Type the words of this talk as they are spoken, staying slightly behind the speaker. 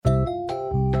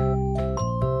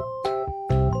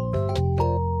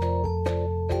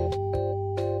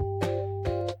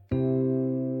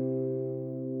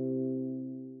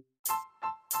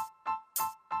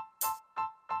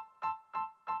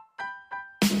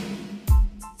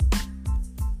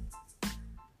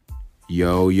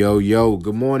Yo, yo, yo.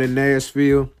 Good morning,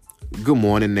 Nashville. Good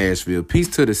morning, Nashville. Peace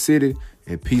to the city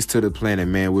and peace to the planet,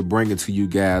 man. We're bringing to you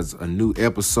guys a new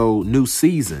episode, new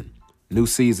season,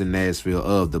 Nashville,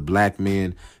 of the Black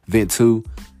Men Vent 2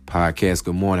 podcast.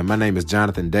 Good morning. My name is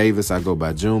Jonathan Davis. I go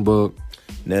by Junebug.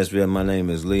 Nashville, my name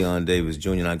is Leon Davis Jr.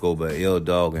 and I go by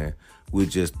L-Dog, and we're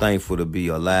just thankful to be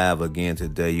alive again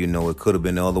today. You know, it could have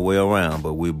been the other way around,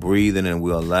 but we're breathing and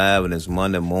we're alive, and it's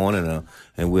Monday morning,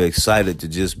 and we're excited to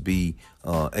just be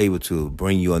able to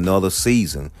bring you another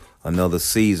season.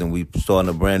 We're starting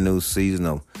a brand new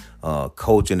season of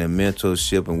coaching and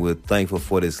mentorship, and we're thankful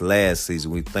for this last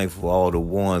season. We're thankful for all the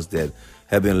ones that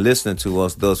have been listening to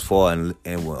us thus far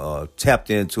and tapped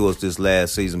into us this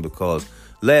last season, because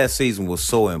last season was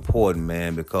so important,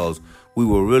 man, because we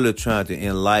were really trying to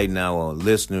enlighten our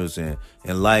listeners and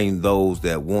enlighten those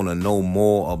that want to know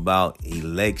more about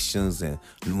elections and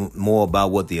more about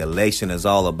what the election is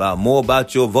all about, more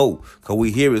about your vote. Because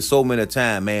we hear it so many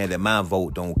times, man, that my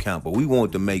vote don't count. But we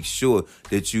want to make sure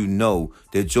that you know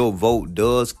that your vote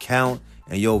does count,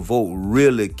 and your vote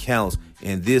really counts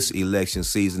in this election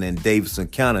season in Davidson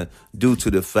County, due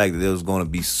to the fact that there's going to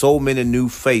be so many new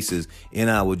faces in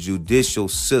our judicial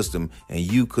system, and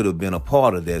you could have been a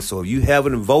part of that. So if you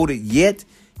haven't voted yet,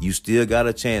 you still got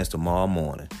a chance tomorrow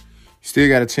morning. Still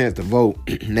got a chance to vote.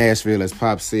 Nashville, as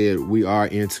Pop said, we are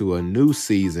into a new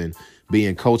season,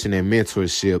 being coaching and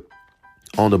mentorship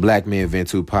on the Black Men Vent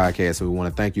 2 podcast. So we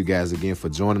want to thank you guys again for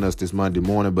joining us this Monday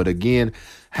morning. But again,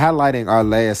 highlighting our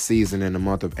last season in the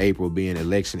month of April being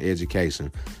election education.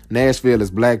 Nashville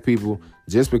is black people.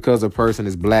 Just because a person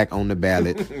is black on the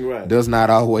ballot right. does not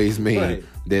always mean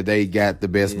that they got the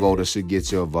best voter should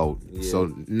get your vote.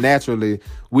 So naturally,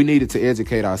 we needed to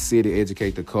educate our city,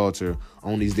 educate the culture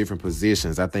on these different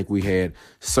positions. I think we had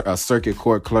a circuit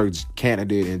court clerk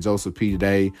candidate in Joseph P.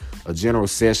 Day, a general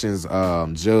sessions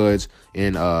judge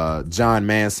in John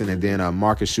Manson, and then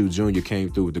Marcus Shue Jr.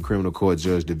 came through with the criminal court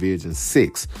judge division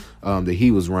 6 that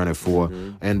he was running for.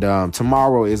 And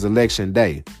tomorrow is election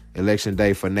day. Election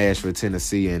day for Nashville,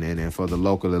 Tennessee, and for the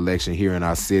local election here in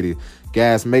our city.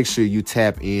 Guys, make sure you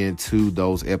tap into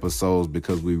those episodes,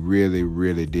 because we really,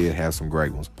 really did have some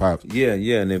great ones. Pop. Yeah.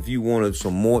 And if you wanted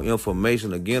some more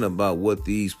information, again, about what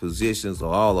these positions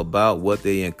are all about, what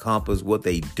they encompass, what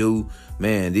they do,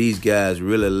 man, these guys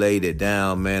really laid it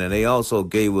down, man. And they also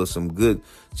gave us some good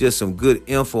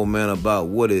info, man, about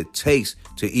what it takes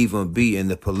to even be in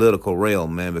the political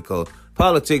realm, man, because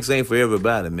politics ain't for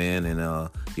everybody, man. And,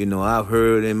 I've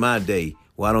heard in my day,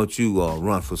 why don't you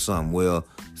run for something? Well,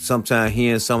 sometimes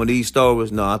hearing some of these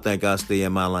stories, no, I think I'll stay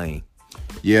in my lane.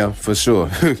 Yeah, for sure.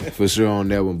 For sure on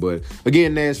that one. But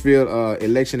again, Nashville,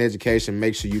 election education,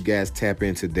 make sure you guys tap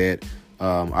into that.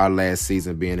 Our last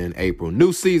season being in April.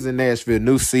 New season, Nashville,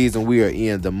 new season. We are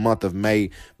in the month of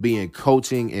May, being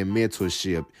coaching and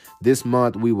mentorship. This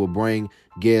month, we will bring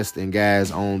guests and guys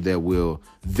on that will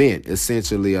vent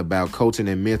essentially about coaching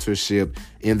and mentorship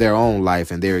in their own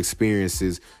life and their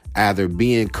experiences, either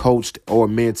being coached or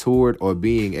mentored, or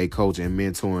being a coach and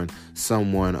mentoring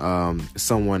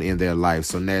someone in their life.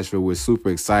 So Nashville, we're super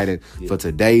excited for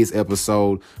today's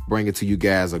episode, bringing to you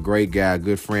guys a great guy, a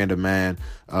good friend of mine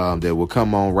that will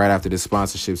come on right after this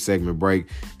sponsorship segment break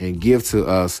and give to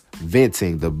us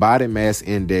venting the body mass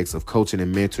index of coaching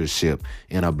and mentorship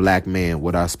in a black man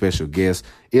with our special guest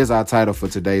is our title for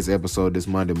today's episode this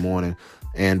Monday morning.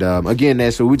 And again,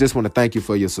 Nashville, we just want to thank you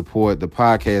for your support. The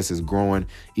podcast is growing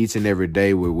each and every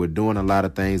day. We're doing a lot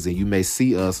of things, and you may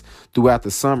see us throughout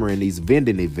the summer in these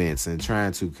vending events and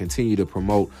trying to continue to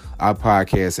promote our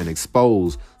podcast and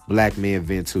expose Black Men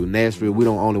Vent 2. Nashville, we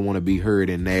don't only want to be heard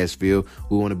in Nashville.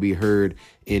 We want to be heard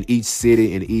in each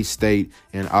city, in each state,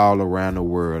 and all around the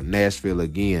world. Nashville,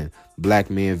 again, Black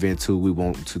Men Vent 2, we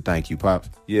want to thank you, Pops.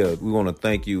 Yeah, we want to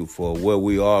thank you for where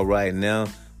we are right now.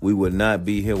 We would not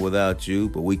be here without you,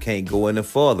 but we can't go any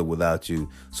further without you.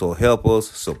 So help us,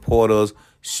 support us,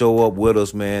 show up with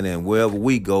us, man, and wherever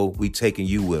we go, we taking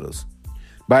you with us.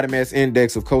 Body Mass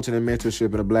Index of Coaching and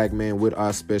Mentorship in a Black Man with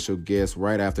our special guest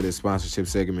right after this sponsorship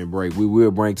segment break. We will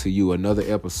bring to you another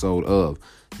episode of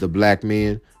the Black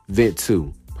Men Vent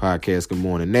 2 podcast. Good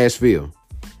morning, Nashville.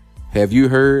 Have you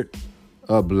heard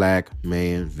a black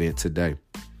man vent today?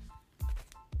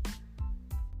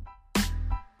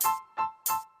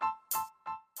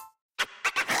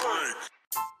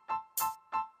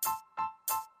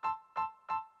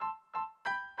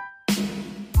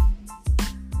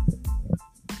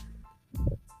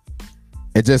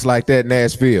 And just like that,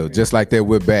 Nashville, just like that,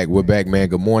 we're back. We're back, man.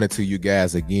 Good morning to you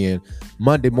guys again.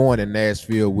 Monday morning,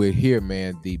 Nashville. We're here,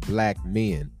 man. The Black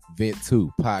Men Vent 2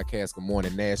 podcast. Good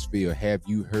morning, Nashville. Have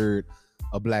you heard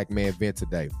a black man vent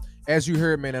today? As you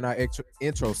heard, man, in our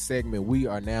intro segment, we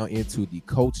are now into the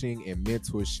coaching and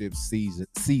mentorship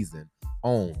season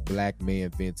on Black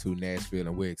Men Vent 2 Nashville,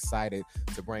 and we're excited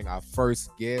to bring our first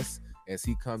guest as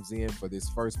he comes in for this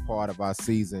first part of our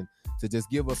season to just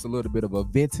give us a little bit of a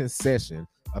venting session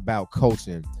about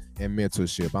coaching and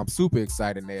mentorship. I'm super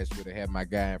excited, Nashville, to have my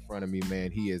guy in front of me,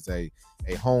 man. He is a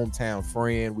hometown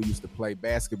friend. We used to play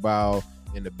basketball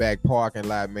in the back parking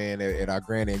lot, man, at our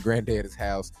granny and granddaddy's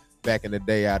house back in the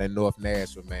day out in North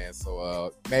Nashville, man.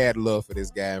 So mad love for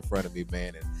this guy in front of me,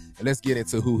 man. And let's get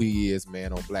into who he is,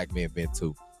 man, on Black Men Vent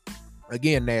 2.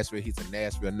 Again, Nashville, he's a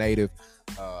Nashville native,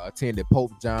 attended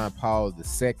Pope John Paul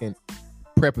II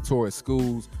preparatory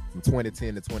schools from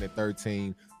 2010 to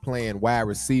 2013, playing wide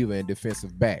receiver and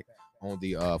defensive back on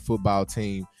the football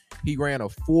team. He ran a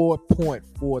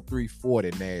 4.4340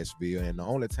 in Nashville, and the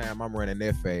only time I'm running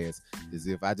that fast is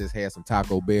if I just had some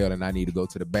Taco Bell and I need to go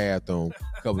to the bathroom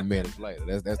a couple of minutes later.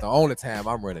 That's the only time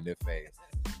I'm running that fast.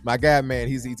 My guy, man,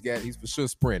 he's for sure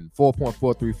sprinting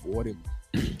 4.4340.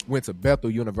 Went to Bethel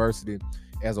University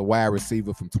as a wide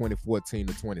receiver from 2014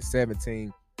 to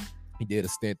 2017. He did a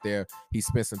stint there. He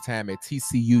spent some time at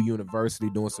TCU University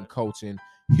doing some coaching,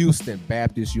 Houston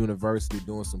Baptist University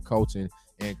doing some coaching,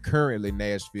 and currently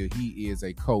Nashville, he is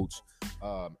a coach,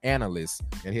 analyst.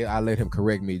 And here I let him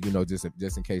correct me, just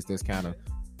in case that's kind of,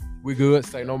 we good,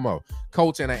 say no more.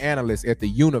 Coach and an analyst at the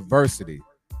University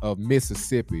of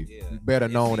Mississippi, better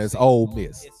known as Ole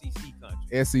Miss.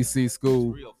 SEC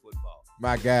school. Real football.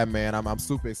 My guy, man, I'm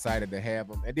super excited to have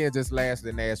him. And then just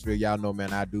lastly, Nashville, y'all know,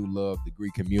 man, I do love the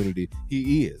Greek community.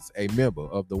 He is a member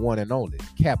of the one and only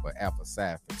Kappa Alpha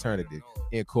Psi Fraternity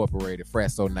Incorporated.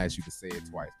 Frat so nice you can say it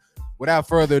twice. Without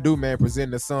further ado, man, presenting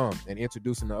the some and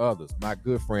introducing the others. My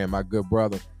good friend, my good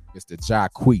brother, Mr.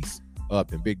 Jacquees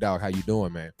Upton. Big dog, how you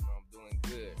doing, man? I'm doing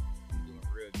good. I'm doing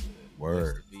real good. Word.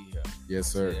 Blessed to be here. Yes,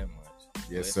 sir. That much. Yes,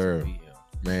 Blessed sir. to be here.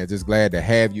 Man, just glad to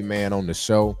have you, man, on the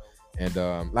show. And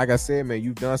like I said, man,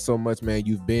 you've done so much, man.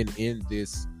 You've been in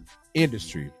this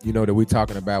industry, that we're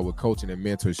talking about with coaching and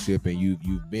mentorship, and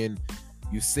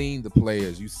you've seen the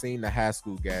players, you've seen the high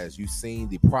school guys, you've seen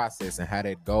the process and how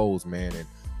that goes, man. And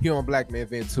here on Black Men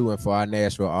Vent 2, and for our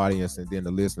Nashville audience and then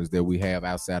the listeners that we have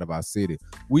outside of our city,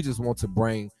 we just want to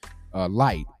bring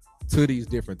light to these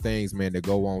different things, man, that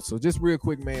go on. So just real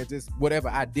quick, man, just whatever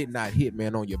I did not hit,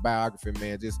 man, on your biography,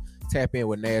 man, just tap in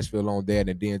with Nashville on that,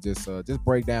 and then just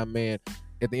break down, man,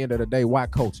 at the end of the day, why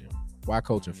coaching? Why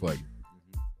coaching for you?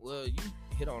 Well, you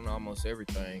hit on almost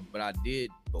everything, but I did,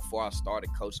 before I started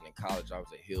coaching in college, I was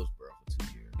at Hillsborough for 2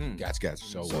 years. Gotcha.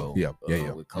 So yeah.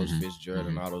 With Coach Fitzgerald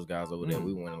and all those guys over there,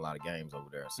 we won a lot of games over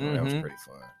there. So that was pretty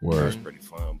fun. Word. That was pretty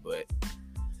fun. But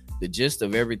the gist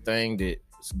of everything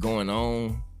that's going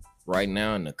on right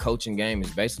now in the coaching game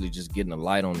is basically just getting a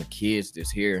light on the kids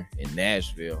that's here in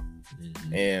Nashville.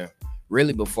 And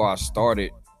really, before I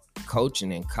started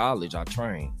coaching in college, I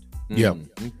trained.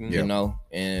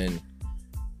 And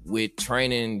with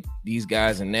training these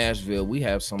guys in Nashville, we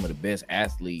have some of the best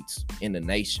athletes in the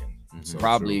nation,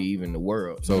 probably even the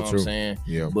world. You know what I'm saying?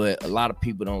 Yeah. But a lot of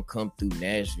people don't come through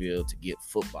Nashville to get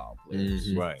football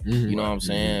players. Right. You know what I'm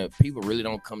saying? People really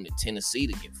don't come to Tennessee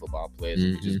to get football players,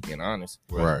 if we're just being honest.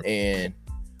 Right. And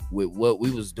with what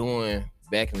we was doing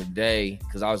back in the day,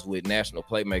 because I was with National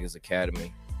Playmakers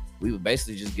Academy, we would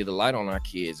basically just get a light on our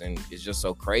kids. And it's just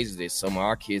so crazy that some of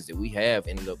our kids that we have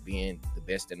ended up being the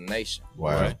best in the nation.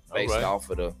 Wow. Based off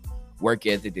of the work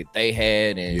ethic that they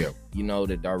had and,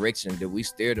 the direction that we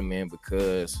steered them in,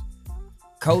 because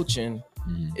coaching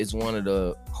is one of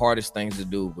the hardest things to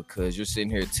do, because you're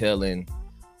sitting here telling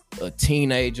a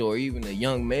teenager or even a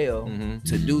young male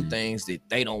to do things that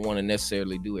they don't want to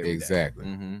necessarily do every day. Exactly.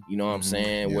 You know what I'm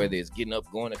saying? Whether it's getting up,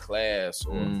 going to class,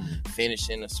 or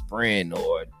finishing a sprint,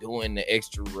 or doing the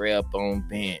extra rep on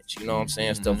bench. You know what I'm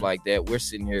saying? Stuff like that. We're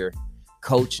sitting here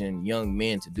coaching young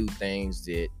men to do things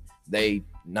that they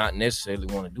not necessarily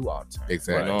want to do all the time.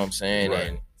 Exactly. You know what I'm saying?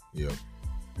 Right. And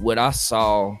what I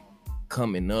saw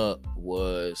coming up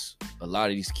was a lot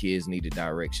of these kids needed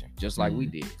direction, just like we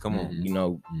did. Come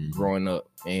on. Growing up.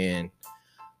 And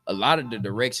a lot of the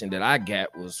direction that I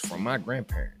got was from my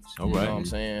grandparents. You know what I'm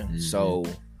saying? So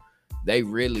they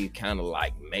really kind of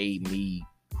like made me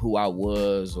who I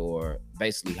was, or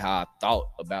basically how I thought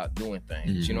about doing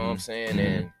things. You know what I'm saying?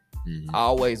 And I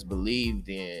always believed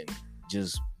in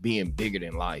just being bigger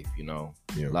than life,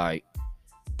 Like,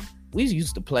 we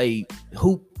used to play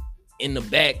hoop in the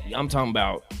back. I'm talking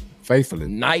about faithfully,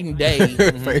 night and day,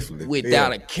 faithfully,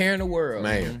 without a care in the world,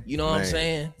 man. You know what I'm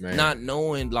saying? Man. Not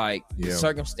knowing like the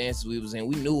circumstances we was in.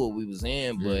 We knew what we was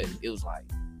in, but it was like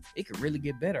it could really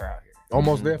get better out here.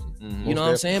 Almost definitely. You know what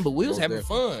I'm saying? But we was having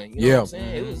fun. You know what I'm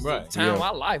saying? It was a time of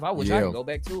my life. I wish I could go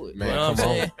back to it. Man, you know what I'm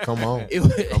saying? Come on. It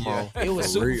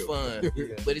was super real. fun.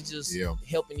 But it's just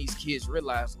helping these kids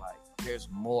realize like there's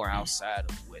more outside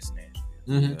of West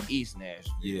Nashville, East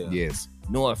Nashville, Yes,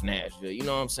 North Nashville. You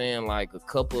know what I'm saying? Like a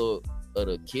couple of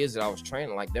the kids that I was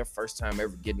training, like their first time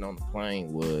ever getting on the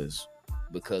plane was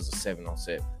because of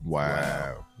 7-on-7.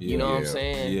 Wow. You know what I'm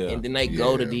saying? Yeah. And then they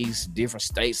go to these different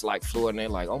states like Florida and they're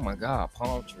like, oh my God,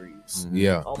 palm trees.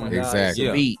 Yeah. Oh my God, it's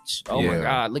a beach. Oh my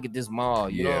God, look at this mall.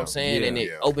 You know what I'm saying? And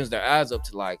it opens their eyes up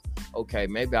to like, okay,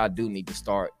 maybe I do need to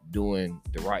start doing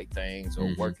the right things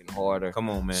or working harder. Come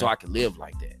on, man. So I can live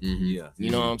like that.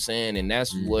 You know what I'm saying? And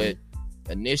that's what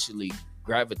initially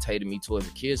gravitated me towards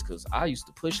the kids, because I used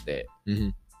to push that.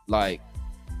 Like,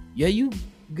 yeah, you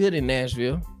good in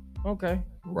Nashville. Okay.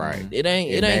 Right. It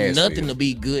ain't nothing to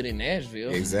be good in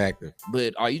Nashville. Exactly.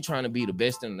 But are you trying to be the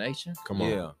best in the nation? Come on.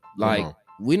 Yeah. Like,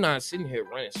 we're not sitting here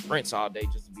running sprints all day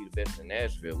just to be the best in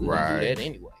Nashville. We're gonna do that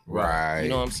anyway. Right. You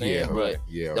know what I'm saying? But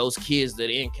those kids that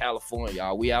are in California,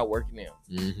 y'all, we out working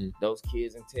them. Those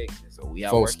kids in Texas, so we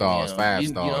out 4 working stars, them. 5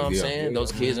 You know what I'm saying?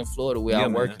 Those kids in Florida, we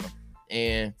out working them.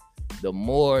 And the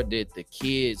more that the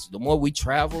kids, the more we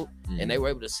traveled and they were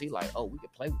able to see like, oh, we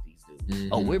could play with these dudes.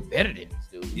 Oh, we're better than these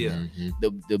dudes. Yeah.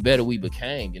 The better we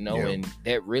became, you know, and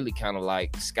that really kind of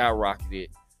like skyrocketed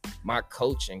my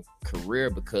coaching career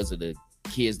because of the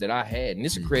kids that I had. And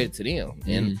it's a credit to them.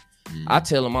 And I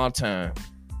tell them all the time,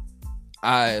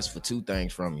 I ask for 2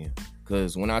 things from you.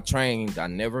 Because when I trained, I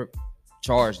never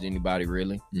charged anybody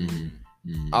really.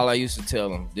 All I used to tell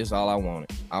them, this is all I wanted.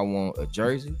 I want a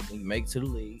jersey, when you make it to the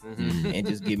league, and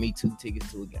just give me 2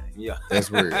 tickets to a game. Yeah,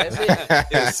 that's real. That's it.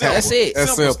 That's it.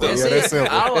 That's simple. That's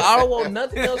simple. I don't want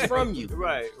nothing else from you.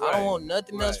 Right. I don't want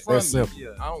nothing else from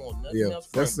you. I don't want nothing else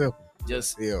from you. That's simple.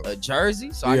 Just a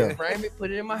jersey, so I can frame it, put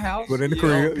it in my house. Put it in the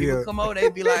crib. People come over, they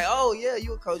be like, "Oh yeah,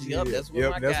 you a coach? Yup, that's one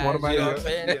of my guys." That's one of my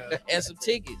guys. And some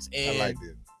tickets. And I like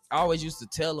this. I always used to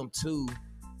tell them too,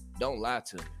 don't lie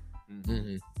to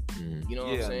me. You know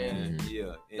what I'm saying?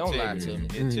 Yeah. Don't lie to me.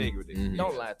 Integrity.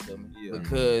 Don't lie to me.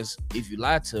 Because if you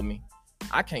lie to me,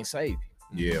 I can't save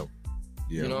you.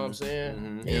 You know what I'm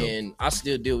saying? And I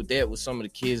still deal with that with some of the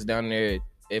kids down there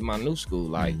at my new school.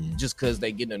 Like, just because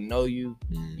they get to know you,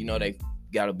 you know, they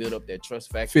got to build up that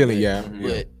trust factor. Feeling,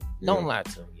 But don't lie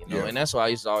to me, you know? And that's why I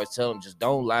used to always tell them, just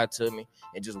don't lie to me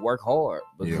and just work hard.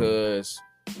 Because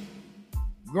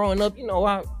growing up, you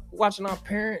know, watching our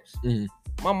parents,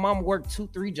 my mom worked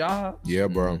 2-3 jobs. Yeah,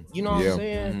 bro. You know what I'm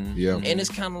saying? Yeah. And it's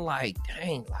kind of like,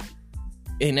 dang, like,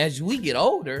 and as we get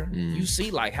older, you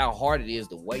see like how hard it is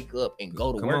to wake up and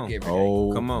go to work every day.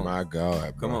 Oh, my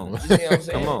God. Come on. You see what I'm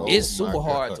saying? Come on. It's super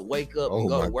hard to wake up and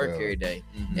go to work every day.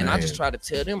 And I just try to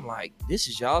tell them, like, this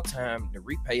is y'all time to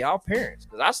repay y'all parents.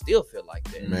 Because I still feel like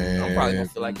that. Man. I'm probably going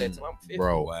to feel like that till I'm 50.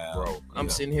 Bro. I'm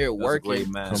sitting here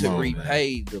working to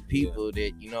repay the people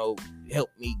that, you know,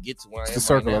 helped me get to where I am the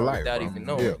circle right of now life, without even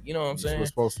knowing. You know what I'm saying? It's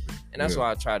supposed to be. And that's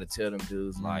why I try to tell them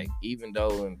dudes, like, even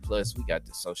though, and plus we got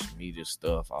the social media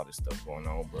stuff, all this stuff going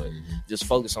on, but just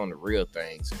focus on the real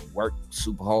things and work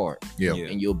super hard.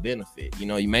 And you'll benefit. You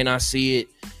know, you may not see it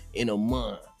in a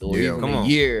month or even a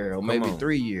year or maybe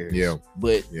 3 years.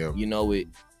 But you know,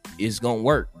 it's gonna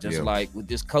work. Just like with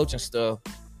this coaching stuff,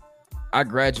 I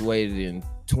graduated in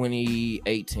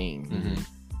 2018.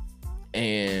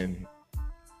 And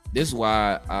this is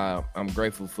why I'm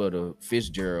grateful for the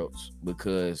Fitzgeralds,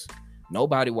 because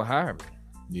nobody will hire me.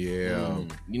 You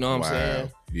know what I'm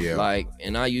saying? Like,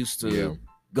 and I used to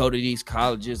go to these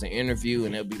colleges and interview,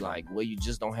 and they'll be like, well, you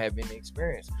just don't have any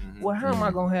experience. Well, how am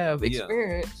I going to have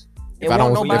experience if I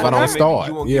don't start?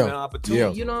 You won't give an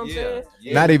opportunity. You know what I'm saying?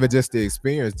 Not even just the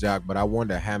experience, Jock, but I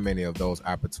wonder how many of those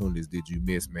opportunities did you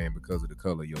miss, man, because of the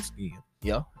color of your skin?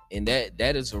 And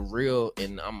that is a real,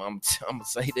 and I'm gonna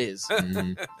say this,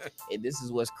 and this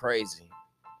is what's crazy.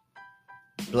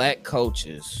 Black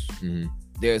coaches,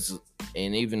 there's,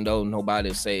 and even though nobody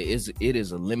will say it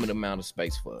is a limited amount of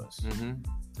space for us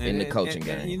in the coaching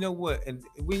game. And you know what? And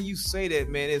when you say that,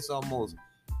 man,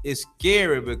 it's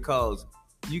scary because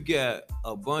you got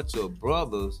a bunch of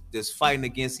brothers that's fighting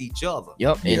against each other.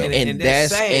 And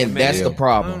that's sad, and that's the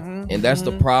problem. And that's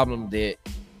the problem that.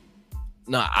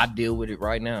 No, I deal with it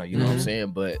right now. You know what I'm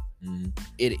saying? But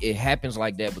it happens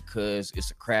like that because it's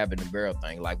a crab in the barrel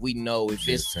thing. Like, we know if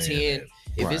it's 10,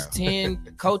 it's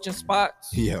 10 coaching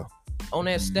spots on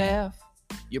that staff,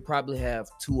 you probably have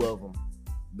 2 of them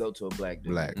go to a black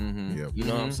dude. You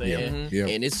know what I'm saying?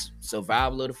 And it's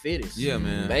survival of the fittest.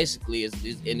 Man. Basically,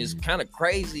 it's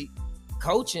crazy.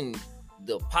 Coaching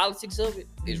the politics of it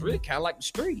is really kind of like the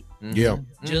street. Yeah.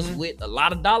 Just with a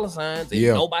lot of dollar signs and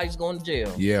nobody's going to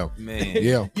jail. Yeah. Man.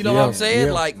 Yeah. You know what I'm saying?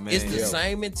 Yeah. Like, Man. it's the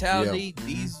same mentality.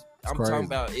 I'm crazy. talking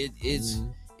about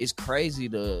it's crazy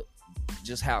to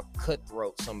just how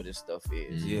cutthroat some of this stuff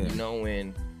is. Yeah. You know,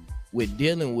 and with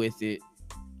dealing with it,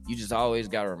 you just always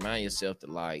got to remind yourself that,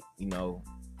 like, you know,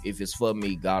 if it's for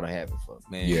me, God will have it for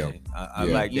me. Man, Yeah. I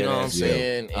like that. You know what I'm aspect.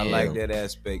 saying? I And like that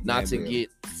aspect. not man, to but- get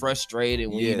frustrated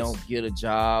when you don't get a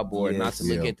job, or not to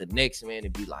look Yeah. at the next man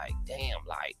and be like, damn,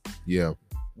 like, Yeah.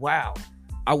 wow,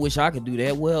 I wish I could do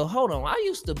that. Well, hold on, I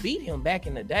used to beat him back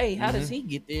in the day. How does he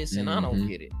get this and I don't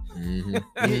get it? You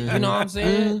know what I'm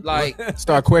saying? Like,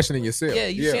 Start questioning yourself. yeah,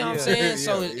 you see what I'm saying?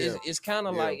 So Yeah. it's kind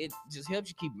of Yeah. like, it just helps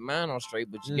you keep your mind on straight,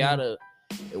 but you gotta,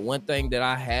 one thing that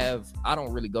I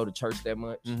don't really go to church that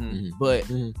much, but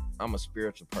I'm a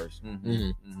spiritual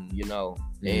person, you know,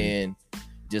 and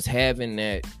just having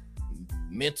that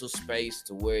mental space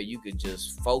to where you could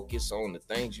just focus on the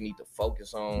things you need to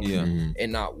focus on,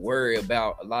 and not worry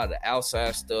about a lot of the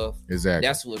outside stuff. Exactly.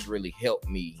 That's what's really helped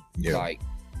me, Yeah. like,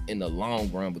 in the long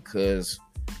run, because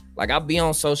like I be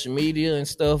on social media and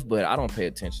stuff, but I don't pay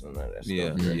attention to none of that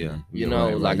stuff. Yeah. You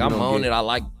know, like you I'm don't on get- it. I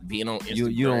like being on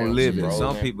Instagram. You don't live it. scrolling.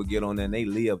 Some people get on there and they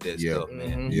live that Yeah. stuff,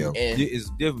 man. Mhm. Yeah. And It's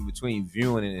different between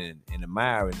viewing it and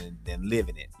admiring it than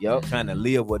living it. Yep. Trying to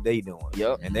live what they doing.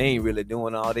 Yep. And they ain't really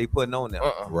doing all they putting on there.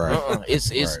 Right. It's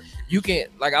Right. you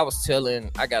can't, like I was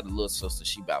telling, I got a little sister,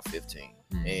 she about 15.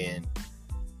 And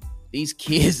these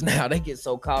kids now, they get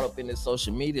so caught up in this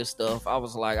social media stuff. I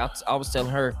was like, I was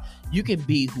telling her, you can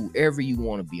be whoever you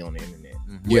want to be on the internet.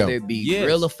 Yeah. Whether it be Yes.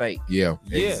 real or fake. Yeah.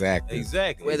 Yeah, Exactly.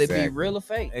 Exactly. Whether it be Exactly. real or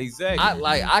fake. Exactly.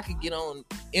 I could get on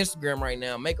Instagram right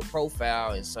now, make a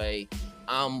profile and say,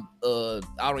 I'm I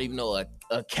don't even know, a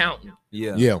accountant.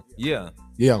 Yeah. Yeah. Yeah.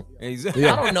 Yeah. Exactly.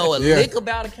 Yeah. I don't know a Yeah. lick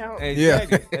about accounting.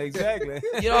 Exactly. Exactly.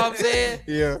 You know what I'm saying?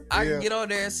 Yeah. I can get on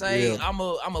there and say, Yeah. I'm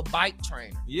a bike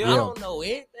trainer. Yeah. I don't know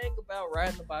anything about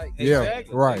riding a bike. Yeah.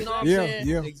 Exactly. Right. You know what I'm yeah. saying?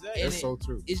 Yeah. Exactly. That's And so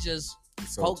true. It's just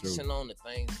It's so focusing true. on the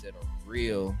things that are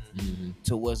real Mhm.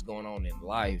 to what's going on in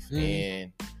life.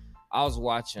 And I was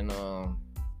watching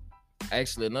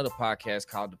actually another podcast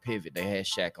called The Pivot. They had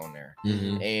Shaq on there.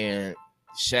 Mhm. And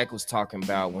Shaq was talking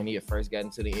about when he had first got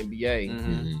into the NBA,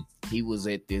 Mhm. he was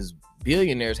at this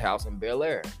billionaire's house in Bel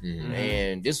Air. Mhm.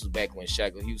 And this was back when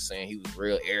Shaq, he was saying he was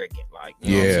real arrogant. Like,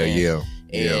 you know what I'm Yeah. saying? Yeah.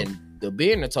 Yeah. And the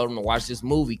billionaire told him to watch this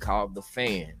movie called The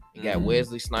Fan. It got Mhm.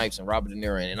 Wesley Snipes and Robert De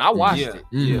Niro in it. And I watched Yeah. it.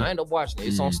 Mhm. I ended up watching it.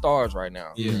 It's on Mhm. Stars right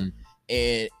now. Yeah. Mhm.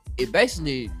 And it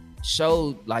basically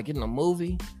showed, like, in the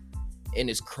movie, and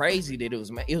it's crazy that it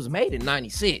was made in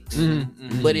 96,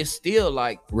 Mhm. but it's still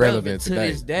like relevant to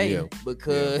today. this day, Yeah.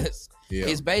 because Yeah.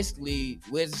 it's basically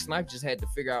Wesley Snipes just had to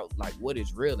figure out like what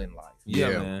is real in life. Yeah,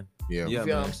 Yeah. man. Yeah. You Yeah,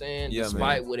 feel man. what I'm saying? Yeah,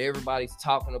 Despite what everybody's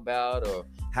talking about or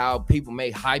how people may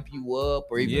hype you up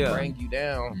or even Yeah. bring you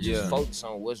down, Yeah. just focus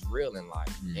on what's real in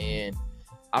life. Mhm. And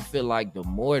I feel like the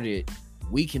more that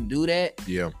we can do that,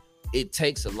 Yeah. it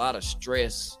takes a lot of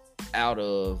stress out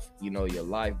of, your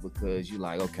life, because you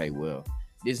like, okay, well,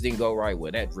 this didn't go right.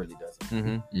 Well, that really doesn't.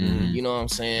 Mhm. You know what I'm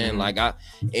saying? Mhm. Like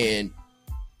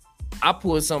I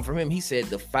pulled something from him. He said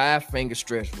the 5-finger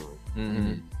stress rule.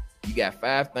 Mhm. You got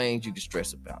 5 things you can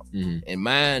stress about. Mhm. And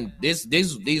mine, these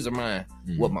are mine.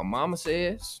 Mhm. What my mama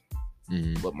says,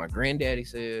 Mhm. what my granddaddy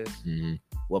says, Mhm.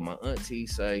 what my auntie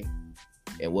say,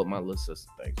 and what my little sister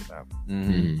thinks about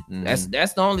me. Mhm.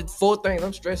 That's the only 4 things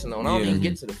I'm stressing on. I don't Yeah. even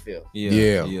get to the 5th.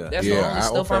 Yeah. That's Yeah, the only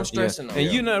stuff I'm okay. stressing on.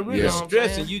 And you're not really You know what I'm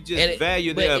stressing. saying? You just And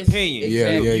value but their it's- opinion.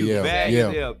 exactly. Yeah, You yeah, value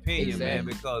yeah. their opinion, man.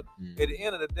 Exactly. Because Mhm. at the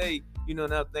end of the day, and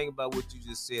I'm thinking about what you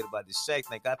just said about the Shaq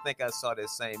thing. I think I saw that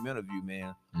same interview,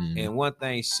 man. Mhm. And one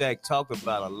thing Shaq talked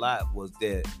about a lot was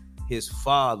that his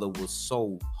father was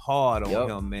so hard on Yup.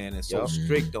 him, man, and so Yup.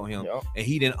 strict on him. Yup. And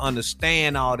he didn't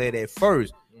understand all that at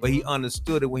first, but he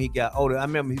understood it when he got older. I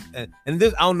remember, and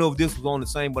this, I don't know if this was on the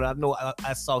same, but I know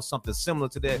I saw something similar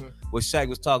to that, Mhm. where Shaq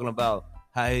was talking about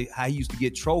how he used to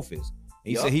get trophies.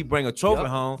 He Yup. said he bring a trophy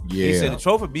Yup. home. Yeah. He said the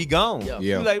trophy be gone. Yup.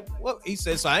 Yeah. He like, what? He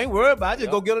said, so I ain't worried about it. I just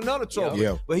Yup. go get another trophy.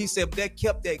 Yeah. But he said that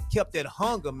kept that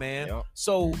hunger, man. Yup.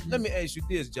 So Mhm. let me ask you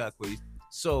this, Jacquees.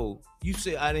 So you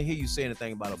said, I didn't hear you say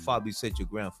anything about a father. You said your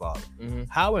grandfather. Mhm.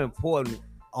 How important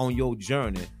on your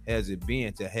journey has it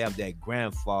been to have that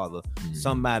grandfather, Mhm.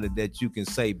 somebody that you can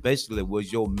say basically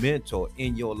was your mentor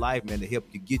in your life, man, to help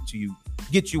you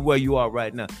get you where you are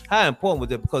right now? How important was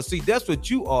that? Because see, that's what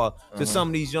you are to some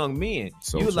of these young men.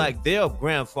 So You're true. like their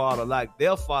grandfather, like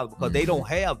their father, because they Mhm. don't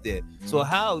have that. So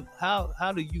Mhm.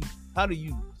 how do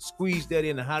you squeeze that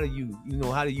in, and how do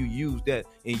you use that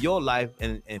in your life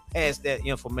and pass that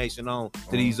information on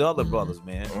to these other Mhm. brothers,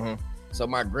 man? Mhm. So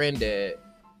my granddad,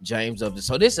 James Upton.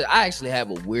 So I actually have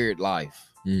a weird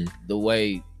life. The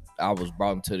way I was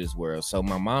brought into this world. So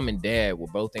my mom and dad were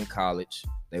both in college.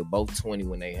 They were both 20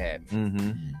 when they had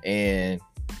me. And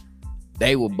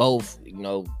they were both,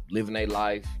 living their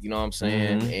life, you know what I'm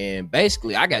saying? And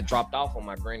basically, I got dropped off on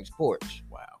my granny's porch.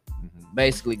 Wow.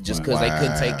 Basically, just because they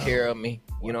couldn't take care of me,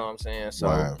 you know what I'm saying?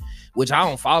 So, which I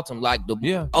don't fault them. Like,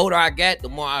 the older I got, the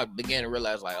more I began to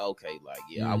realize, like, okay, like,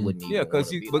 I wouldn't even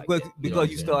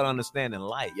because you start understanding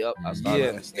life. Yep, I started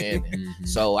understanding.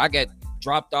 So I got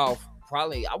dropped off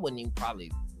probably 1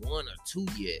 or 2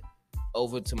 yet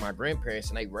over to my grandparents,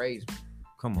 and they raised me.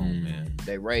 Come on, man.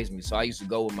 They raised me. So I used to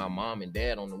go with my mom and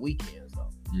dad on the weekends, though.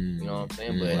 You know what I'm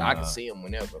saying? But I could see them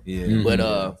whenever. Yeah.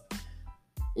 But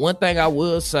one thing I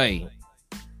will say,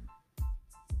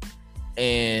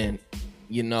 and,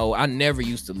 I never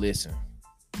used to listen,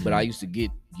 but I used to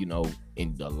get, in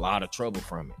a lot of trouble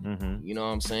from it. You know what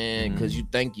I'm saying? Because you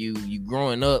think you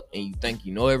growing up and you think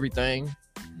you know everything.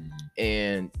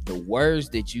 And the words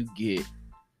that you get,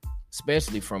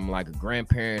 especially from like a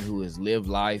grandparent who has lived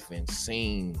life and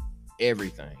seen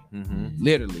everything,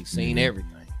 literally seen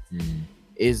everything,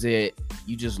 is that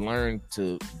you just learn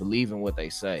to believe in what they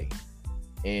say,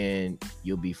 and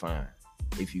you'll be fine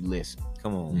if you listen.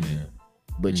 Come on, man.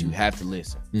 But you have to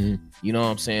listen. You know what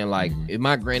I'm saying? Like, if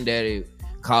my granddaddy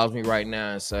calls me right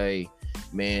now and say,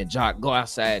 man, Jock, go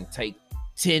outside and take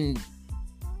 10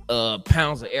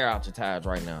 pounds of air out your tires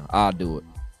right now, I'll do it.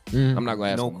 I'm not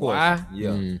gonna ask him why.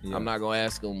 I'm not gonna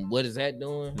ask him what is that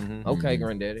doing. Okay,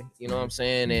 granddaddy. You know what I'm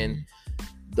saying? And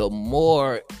the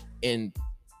more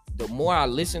I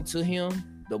listen to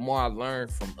him, the more I learn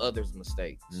from others'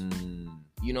 mistakes.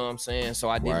 You know what I'm saying? So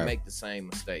I didn't make the same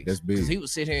mistakes. That's big. Because he would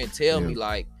sit here and tell me,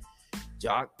 like,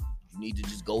 Jock, you need to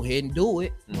just go ahead and do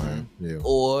it.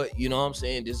 Or, you know what I'm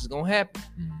saying, this is gonna happen.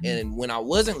 And when I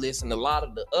wasn't listening, a lot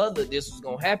of the other this was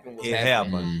gonna happen was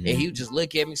happening. And he would just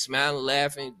look at me, smiling,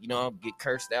 laughing, get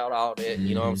cursed out, all that,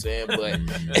 you know what I'm saying? But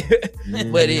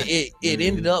but it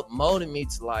ended up molding me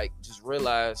to, like, just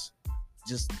realize,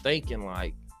 just thinking,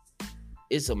 like,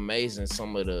 it's amazing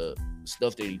some of the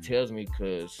stuff that he tells me,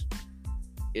 because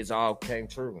it's all came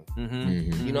true.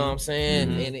 You know what I'm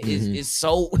saying? And it's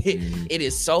so it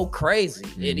is so crazy.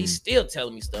 And he's still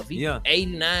telling me stuff. He's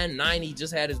 89, 90,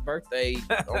 just had his birthday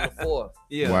on the 4th.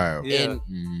 Wow. And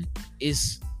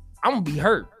I'm gonna be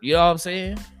hurt. You know what I'm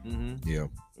saying?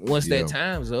 Once that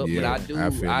time's up. But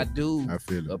I do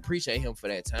appreciate him for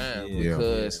that time,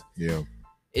 because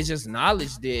it's just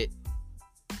knowledge that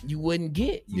you wouldn't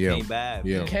get. You can't buy it.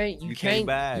 You can't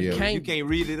buy it. You can't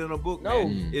read it in a book. No,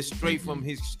 man. It's straight from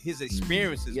his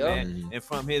experiences, man, and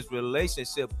from his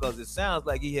relationship. Because it sounds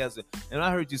like he has and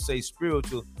I heard you say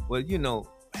spiritual. Well,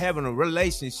 having a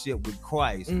relationship with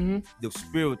Christ, the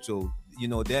spiritual,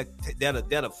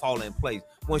 that'll fall in place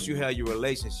once you have your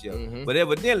relationship. But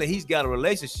evidently, he's got a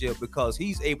relationship because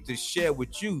he's able to share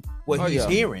with you what he's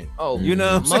hearing. You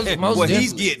know what I'm saying? What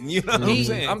he's getting. You know what I'm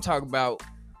saying? I'm talking about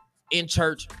in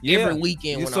church every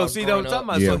weekend. When so see what I'm talking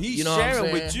about. So he's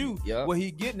sharing with you what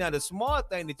he getting. Now the smart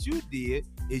thing that you did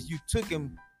is you took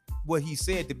him what he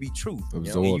said to be truth, and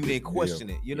you didn't question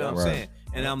it. You know what I'm saying?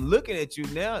 And I'm looking at you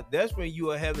now. That's when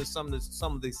you are having some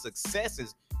of the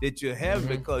successes that you're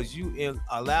having, because you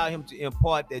allow him to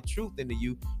impart that truth into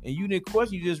you, and you didn't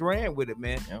question. You just ran with it,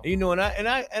 man. And, and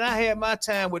I had my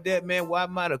time with that, man. Where I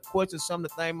might have questioned some of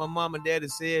the things my mom and dad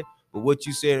had said, but what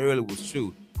you said earlier was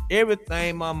true.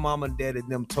 Everything my mom and dad and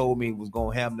them told me was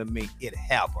gonna happen to me, it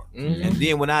happened. And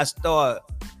then when I started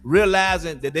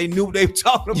realizing that they knew what they were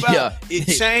talking about, it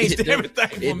changed everything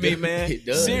for me, man.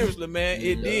 Seriously, man,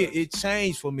 it did. It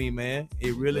changed for me, man.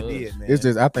 It really did, man. It's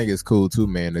just, I think it's cool too,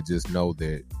 man, to just know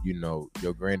that,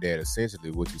 your granddad,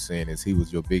 essentially what you're saying is he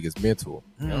was your biggest mentor.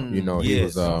 He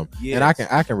was and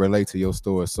I can relate to your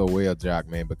story so well, Jock,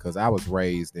 man, because I was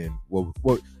raised in well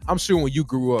I'm sure when you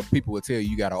grew up, people would tell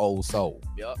you got an old soul.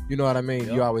 You know what I mean?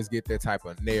 You always get that type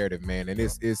of narrative, man, and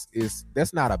it's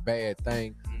that's not a bad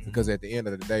thing, because at the end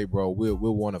of the day, bro, we're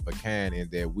one of a kind in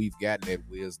that we've gotten that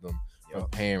wisdom from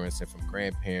parents and from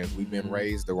grandparents. We've been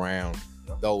raised around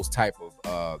those type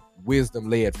of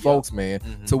wisdom-led folks, man.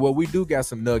 So where we do got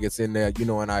some nuggets in there, in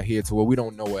our head, to where we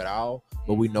don't know it all,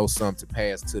 but we know some to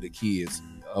pass to the kids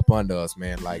up under us,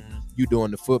 man. Like you doing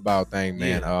the football thing,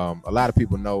 man. A lot of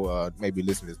people know, maybe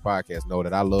listen to this podcast, know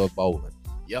that I love bowling.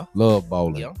 Love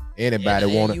bowling. Anybody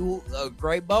want to? You a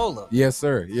great bowler. Yes,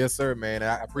 sir, man.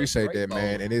 I appreciate that,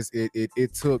 man. And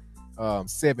it took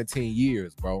 17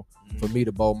 years, bro, for me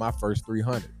to bowl my first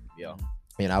 300.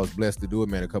 And I was blessed to do it,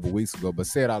 man, a couple weeks ago. But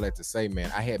said all that to say,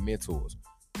 man, I had mentors,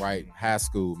 right? High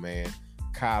school, man,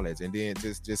 college, and then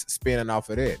just spinning off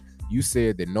of that. you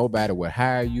said that nobody would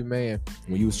hire you, man,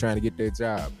 when you was trying to get that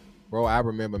job. Bro, I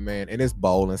remember, man, and it's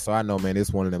bowling, so I know, man,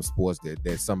 it's one of them sports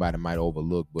that somebody might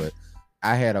overlook, but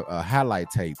I had a highlight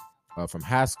tape from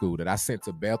high school that I sent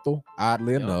to Bethel,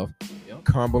 oddly enough,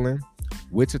 Cumberland,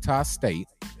 Wichita State,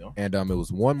 and it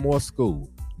was one more school.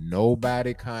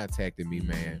 Nobody contacted me,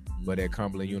 man, but at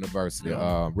Cumberland University.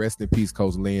 Rest in peace,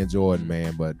 Coach Lynn Jordan,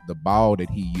 man. But the ball that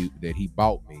he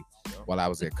bought me while I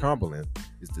was at Cumberland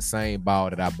is the same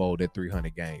ball that I bowled that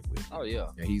 300 game with. Oh yeah,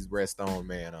 and he's rest on,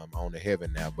 man. On the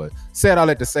heaven now. But said all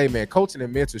that to say, man, coaching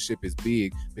and mentorship is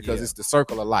big because it's the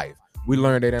circle of life. We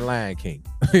learned that in Lion King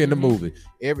in the movie.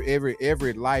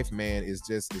 Every life, man, is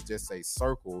just a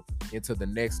circle into the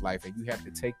next life, and you have to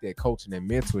take that coaching and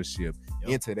mentorship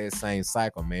into that same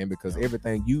cycle, man. Because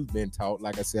everything you've been taught,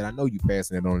 like I said, I know you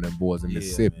passing it on to them boys in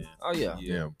Mississippi. Man. Oh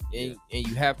yeah. And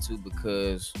you have to,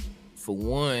 because for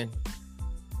one,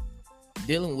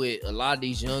 dealing with a lot of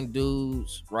these young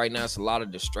dudes right now, it's a lot of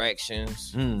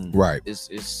distractions. Right.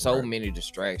 It's so many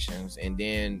distractions, and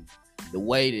then the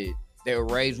way that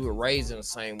we were raised in the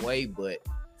same way, but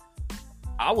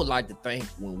I would like to think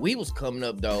when we was coming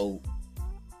up, though,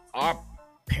 our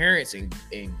parents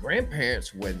and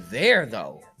grandparents were there,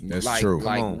 though. That's true.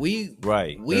 Like we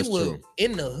were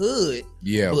in the hood,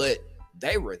 but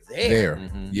they were there.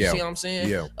 You see what I'm saying?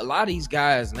 Yeah. A lot of these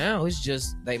guys now, it's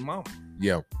just they mama.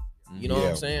 Yeah. You know what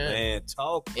I'm saying? Man,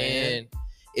 talk, man. And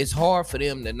it's hard for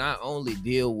them to not only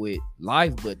deal with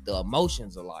life, but the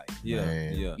emotions of life.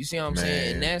 Yeah. You see what I'm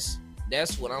saying? And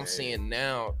that's what I'm seeing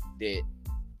now, that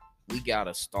we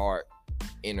gotta start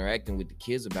interacting with the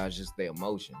kids about just their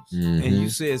emotions. And you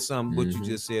said something, what you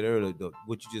just said earlier,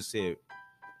 what you just said,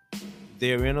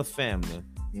 they're in a family,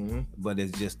 but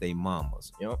it's just their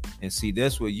mamas. And see,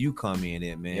 that's where you come in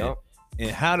at, man.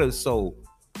 And so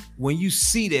when you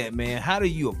see that, man, how do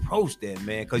you approach that,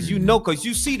 man? Because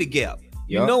you see the gap.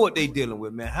 You know what they dealing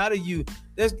with, man. How do you?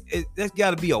 That's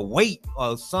got to be a weight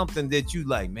or something that you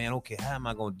like, man. Okay, how am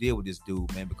I gonna deal with this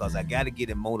dude, man? Because I got to get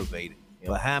him motivated.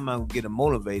 But how am I gonna get him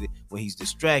motivated when he's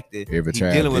distracted? He's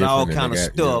dealing with all kind of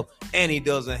stuff, and he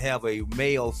doesn't have a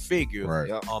male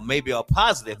figure, or maybe a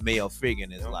positive male figure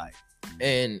in his life.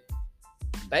 And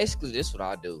basically, this is what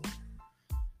I do.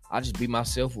 I just be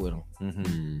myself with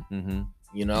him.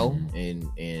 You know,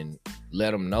 and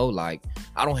let them know, like,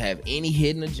 I don't have any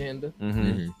hidden agenda,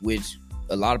 which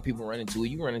a lot of people run into.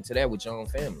 You run into that with your own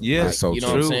family. Yeah, like, so you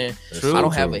know true. What I'm saying? I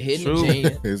don't have a hidden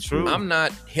agenda. I'm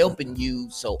not helping you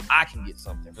so I can get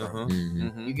something from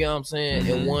you. You get what I'm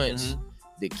saying? And once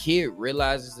the kid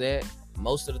realizes that,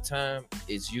 most of the time,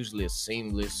 it's usually a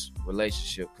seamless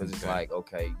relationship, because it's like,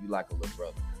 okay, you like a little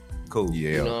brother. Cool.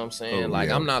 You know what I'm saying? Like,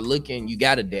 I'm not looking, you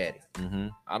got a daddy.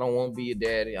 I don't want to be your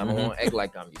daddy. I don't want to act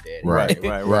like I'm your daddy.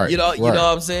 Right. You know what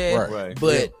I'm saying? Right.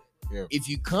 But if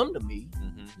you come to me,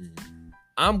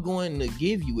 I'm going to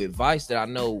give you advice that I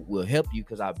know will help you,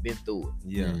 because I've been through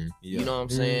it. You know what I'm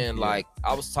saying? Like,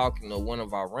 I was talking to one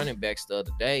of our running backs the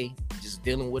other day, just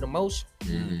dealing with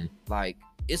emotion. Like,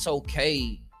 it's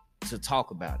okay to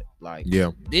talk about it. Like,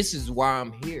 this is why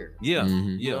I'm here. You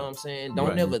know what I'm saying?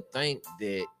 Don't never think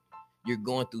that you're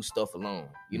going through stuff alone.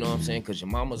 You know what I'm saying? Because your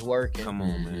mama's working. Come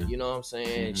on, man. You know what I'm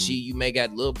saying? You may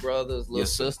got little brothers, little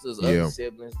sisters, other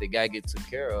siblings that got to get took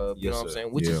care of. You know what I'm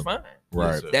saying? Which is fine.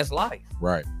 Right. That's life.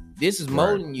 Right. This is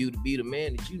molding you to be the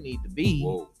man that you need to be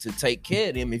to take care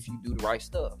of them if you do the right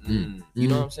stuff. You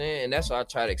know what I'm saying? And that's what I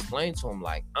try to explain to them.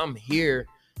 Like, I'm here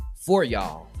for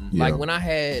y'all. Like, when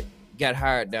I got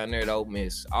hired down there at Ole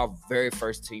Miss, our very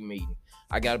first team meeting,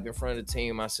 I got up in front of the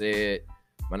team. I said,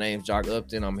 my name's Jock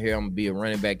Upton. I'm here. I'm going to be a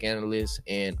running back analyst,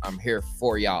 and I'm here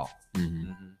for y'all.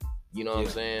 You know what I'm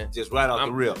saying? Just right off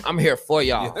the rip. I'm here for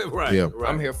y'all.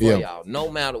 I'm here for y'all. No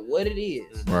matter what it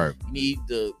is. Right. You need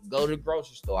to go to the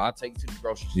grocery store. I'll take you to the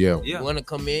grocery store. You want to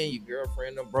come in, your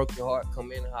girlfriend done broke your heart,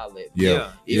 come in and holler at me.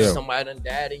 If somebody done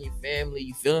died in your family,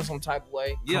 you feeling some type of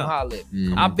way, come holler at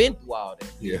me. I've been through all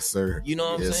that. Yes, sir. You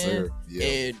know what I'm saying?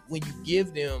 And when you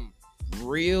give them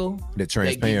real, the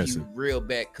transparency, they give you real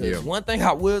back. Because one thing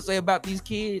I will say about these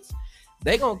kids,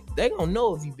 they gonna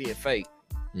know if you being fake.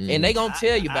 And they gonna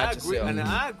tell you about yourself. And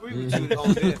I agree with you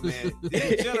on that, man.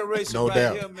 This generation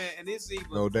here, man, and it's even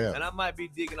no doubt. And I might be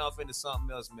digging off into something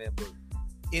else, man, but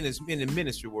in the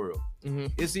ministry world,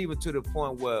 it's even to the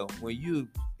point where when you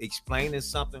explaining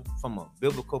something from a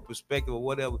biblical perspective or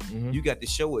whatever, you got to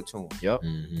show it to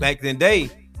them. Back in the day,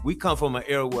 we come from an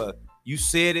era where you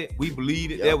said it, we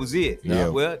believed it, that was it.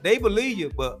 Well, they believe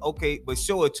you, but okay, but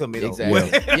show it to me though.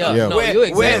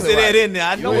 Exactly. Where's it at in there?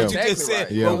 I know what you just said,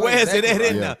 but where's it at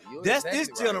in there? That's this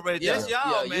generation. That's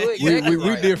y'all, man.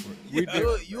 We different.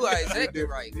 You are exactly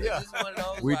right. It's one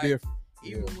of those, we different.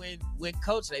 Even when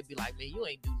coach, they be like, man, you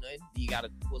ain't do nothing. You got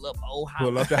to pull up old highlights.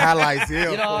 Pull up the highlights,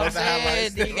 yeah. You know what I'm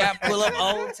saying? Then you got to pull up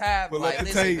old time. Pull like, up the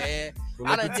listen, tape. man, Pull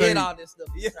I up done the did tape. all this stuff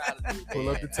you try to do. Pull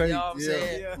man. up the tape. You know what I'm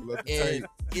saying? Pull up the And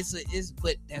tape.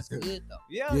 but that's good though.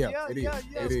 Yeah, it is.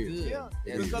 That's It is. good. Yeah,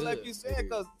 That's because good. like you said,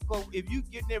 because if you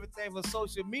getting everything from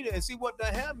social media and see what the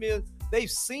hell is, they've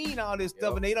seen all this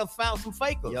stuff and they done found some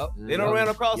fakers. Yep. They done ran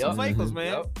across some Yep. fakers,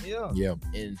 man. Yep. Yeah.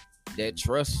 And that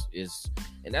trust is,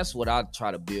 and that's what I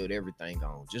try to build everything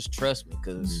on. Just trust me,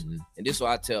 because, and this is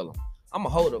what I tell them. I'm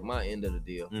going to hold up my end of the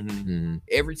deal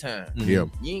every time. Yeah.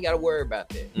 You ain't got to worry about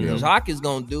that. Yeah. Jock is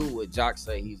going to do what Jock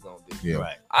say he's going to do. Yeah.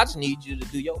 Right. I just need you to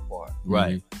do your part.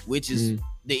 Right. Which is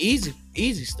the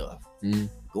easy stuff.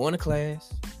 Going to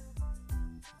class,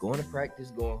 going to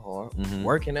practice, going hard,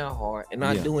 working out hard, and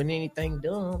not doing anything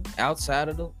dumb outside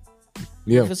of the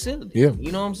facility. Yeah.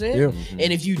 You know what I'm saying? Yeah.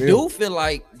 And if you do feel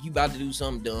like you about to do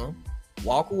something dumb,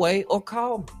 walk away or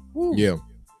call me. Woo. Yeah.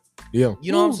 Yeah.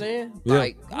 You know what I'm saying? Yeah.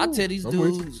 Like, I tell these I'm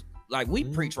with you. dudes, like we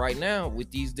preach right now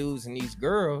with these dudes and these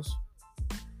girls,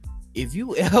 if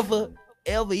you ever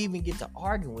even get to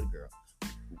arguing with a girl,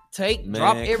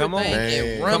 drop everything come on,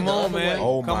 and run Come the on, other man. way.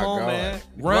 Oh, Come my on, God. man.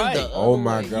 Run Right. the other Oh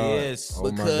my way. God. Yes. Oh my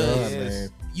God, Because man.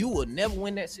 you will never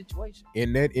win that situation.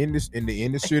 In the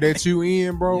industry that you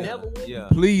in, bro. Never win. Yeah.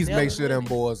 Please Never make sure them win.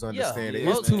 boys understand it. Yeah,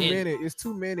 It's too man. many. It's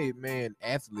too many, man.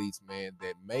 Athletes, man,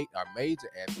 that are major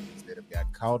athletes that have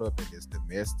got caught up in this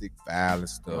domestic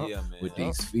violence stuff Yeah, man. with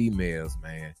these females,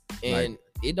 man. And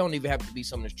it don't even have to be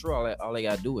something that's true. All they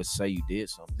gotta do is say you did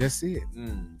something. That's it.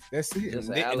 That's it. Just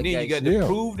And an then you got allegation. to Yeah.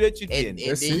 prove that you And didn't.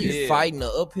 That's then it. you Yeah. fighting an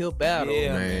uphill battle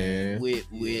Yeah, man. with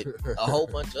a whole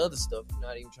bunch of other stuff you're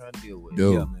not even trying to deal with.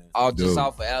 Dude. Yeah, man. All just Dude.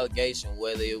 off of allegation,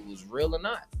 whether it was real or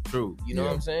not. True. You know Yeah.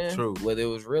 what I'm saying? True. Whether it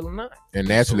was real or not. And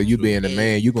naturally, you true. being a And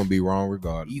man, you're gonna be wrong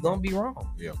regardless. You're gonna be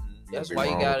wrong. Yeah. That's be why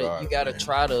you wrong gotta regardless, man.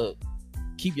 try to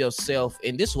keep yourself,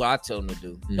 and this is what I tell them to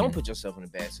do. Mm-hmm. Don't put yourself in a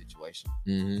bad situation.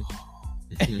 Mm-hmm.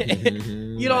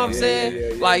 You know what I'm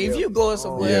saying? Like if you going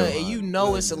somewhere Yeah. and you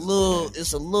know it's a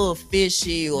little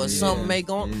fishy or something may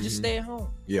go on, just stay at home.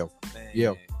 Yeah. Man,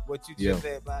 Yeah. What you Yeah. just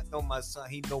said about my son,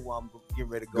 he know where I'm getting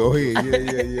ready to Go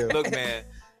ahead. Yeah. Look, man,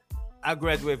 I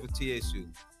graduated from TSU,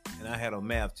 and I had a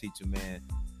math teacher, man,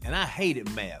 and I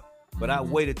hated math. But I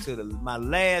waited till my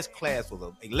last class was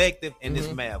an elective in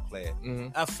this math class.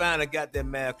 I finally got that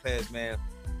math class, man.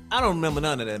 I don't remember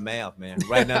none of that math, man,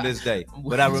 right now this day.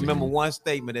 But I remember one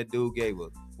statement that dude gave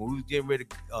us. When we was getting ready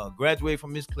to graduate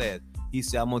from his class, he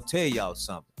said, I'm going to tell y'all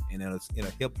something, and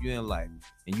it'll help you in life.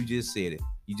 And you just said it.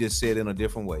 You just said it in a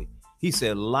different way. He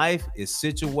said, life is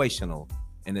situational,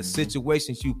 and the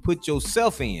situations you put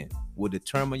yourself in will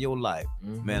determine your life.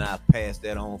 Man, I passed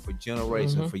that on for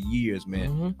generations, for years,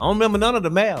 man. I don't remember none of the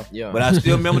math, but I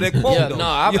still remember that quote. Yeah, though.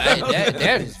 no,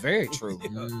 that is very true.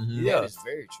 Yeah. That is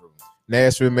very true.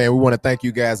 Nashville, man, we want to thank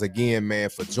you guys again, man,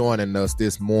 for joining us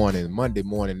this morning, Monday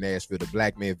morning, Nashville. The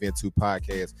Black Man Vent 2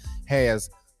 podcast has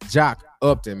Jock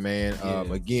Upton, man.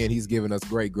 Again, he's giving us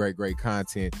great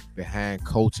content behind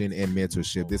coaching and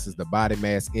mentorship. This is the Body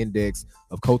Mass Index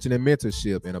of coaching and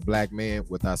mentorship in a black man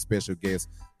with our special guest,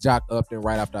 Jock Upton,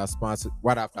 right after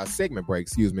our segment break,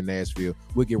 Nashville.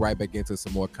 We'll get right back into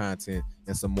some more content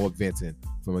and some more venting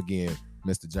from, again,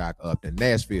 Mr. Jock Upton.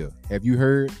 Nashville, have you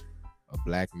heard a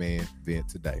black man vent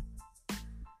today?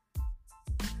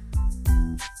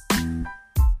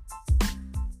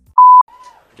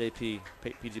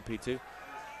 PGP2.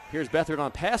 Here's Beathard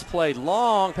on pass play,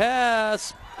 long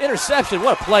pass, interception.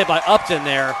 What a play by Upton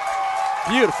there.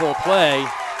 Beautiful play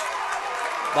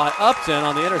by Upton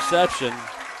on the interception.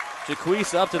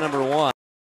 Jaquise Upton, number 1.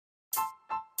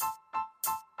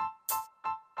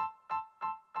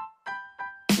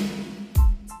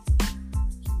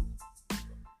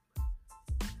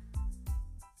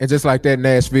 And just like that,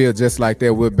 Nashville, just like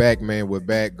that, we're back, man. We're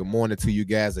back. Good morning to you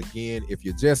guys again. If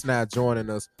you're just now joining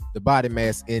us, the Body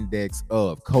Mass Index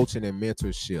of coaching and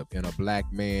mentorship in a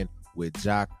black man with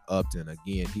Jock Upton.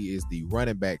 Again, he is the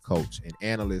running back coach and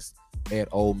analyst at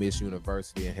Ole Miss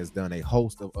University and has done a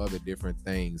host of other different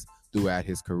things throughout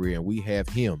his career. And we have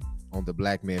him on the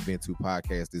Black Man Vent 2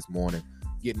 podcast this morning,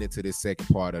 getting into this second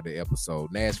part of the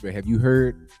episode. Nashville, have you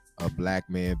heard a black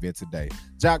man vent today?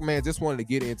 Jock, man, just wanted to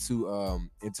get into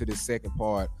this second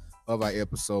part of our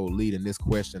episode, leading this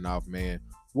question off, man.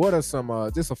 What are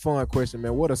some just a fun question,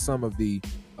 man? What are some of the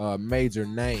major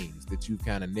names that you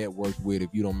kind of networked with, if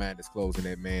you don't mind disclosing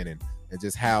that, man, and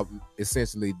just how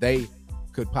essentially they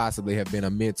could possibly have been a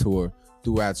mentor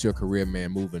throughout your career,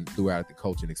 man, moving throughout the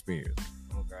coaching experience?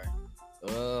 Okay.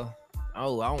 I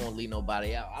don't want to leave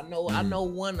nobody out. I know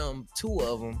one of them, two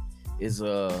of them is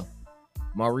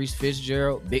Maurice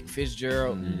Fitzgerald, Big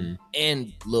Fitzgerald,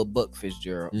 and Lil Buck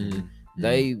Fitzgerald.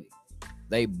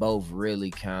 They both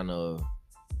really kind of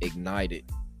ignited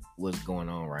what's going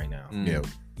on right now. Yeah.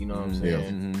 You know what I'm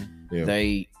saying? Yeah.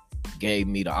 They gave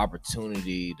me the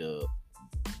opportunity to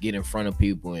get in front of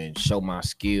people and show my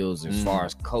skills as far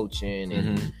as coaching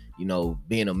and you know,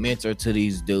 being a mentor to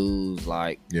these dudes.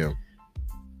 Like,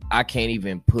 I can't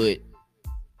even put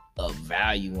a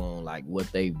value on like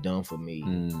what they've done for me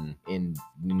in,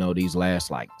 you know, these last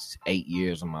like 8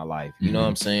 years of my life. You know what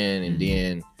I'm saying? And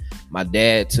then my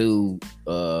dad too,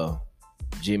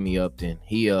 Jimmy Upton,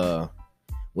 he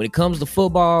when it comes to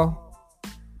football,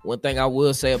 one thing I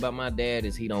will say about my dad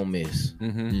is he don't miss.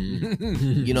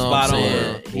 You know what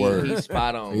I'm saying? He's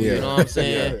spot on. You know what I'm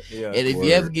saying? And if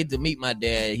you ever get to meet my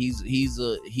dad, he's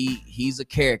a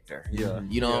character.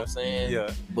 You know what I'm saying?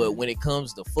 But when it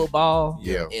comes to football,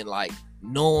 and like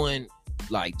knowing,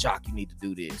 like, Jock, you need to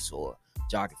do this, or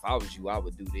Jock, if I was you, I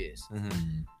would do this.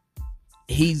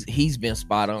 He's been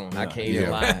spot on. I can't even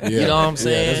lie. You know what I'm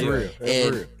saying?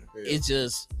 That's real. It's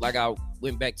just like I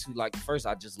went back to like first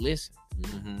I just listened.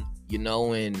 You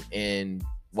know, and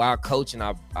while coaching,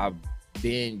 I've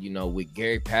been, you know, with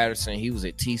Gary Patterson. He was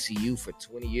at TCU for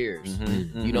 20 years.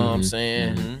 You know what I'm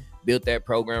saying? Built that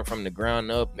program from the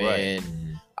ground up, and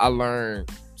I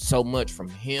learned so much from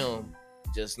him.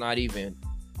 Just not even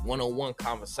one-on-one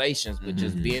conversations, but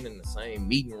just being in the same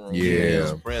meeting room,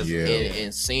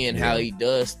 and seeing how he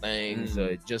does things,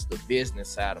 just the business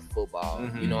side of football.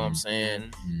 You know what I'm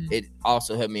saying? It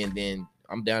also helped me, and then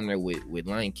I'm down there with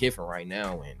Lane Kiffin right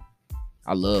now, and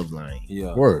I love Lane.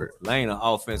 Word. Lane, an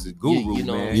offensive guru, you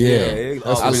know, man.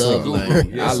 I love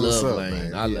Lane. I love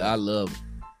Lane. I love.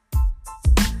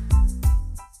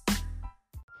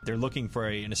 They're looking for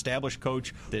an established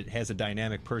coach that has a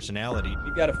dynamic personality.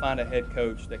 You've got to find a head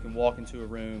coach that can walk into a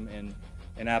room and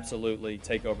absolutely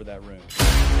take over that room.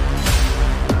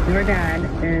 Your dad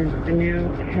is the new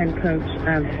head coach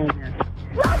of Ole Miss.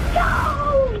 Let's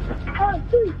go!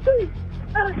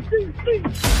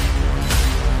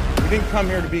 We didn't come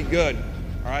here to be good,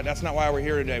 all right? That's not why we're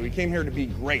here today. We came here to be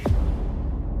great.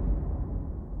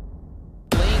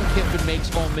 Kiffin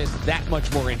makes Ole Miss that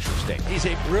much more interesting. He's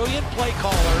a brilliant play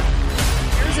caller.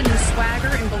 There's a new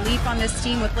swagger and belief on this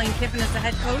team with Lane Kiffin as the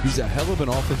head coach. He's a hell of an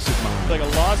offensive mind. Like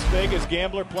a Las Vegas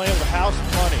gambler playing with house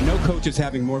money. No coach is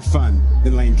having more fun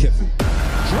than Lane Kiffin.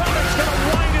 Drummond's going to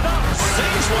wind it up.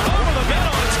 Sings one over the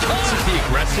middle. It's caught. This is the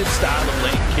aggressive style of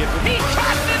Lane Kiffin. He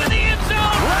cuts into the end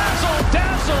zone. Razzle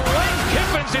dazzle. Lane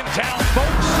Kiffin's in town,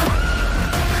 folks.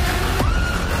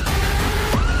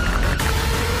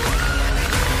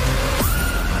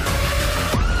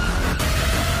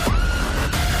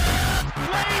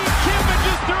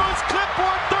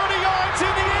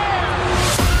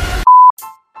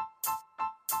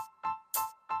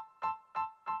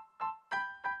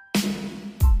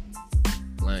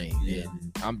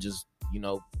 I'm just, you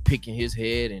know, picking his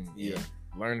head and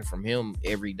learning from him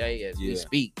every day as we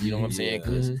speak. You know what I'm saying?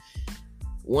 Because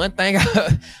one thing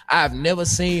I've never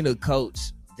seen a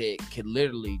coach that could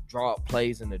literally draw up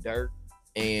plays in the dirt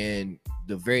and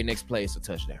the very next play is a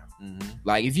touchdown.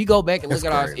 Like if you go back and look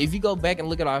at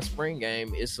our spring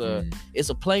game, it's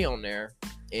a play on there,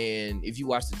 and if you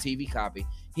watch the TV copy,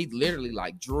 he literally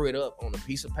like drew it up on a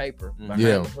piece of paper behind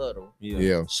the huddle.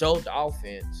 Showed the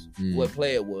offense what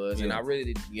play it was, and I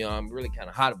really, you know, I'm really kind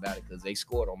of hot about it because they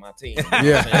scored on my team.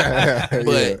 You know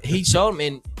but he showed them,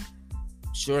 and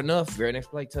sure enough, very next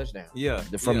play touchdown.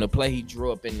 From the play he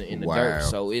drew up in the dirt.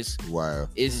 So it's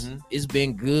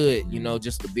been good, you know,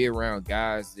 just to be around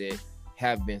guys that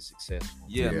have been successful.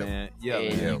 Man.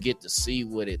 You get to see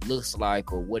what it looks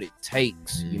like or what it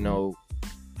takes. You know,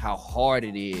 how hard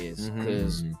it is,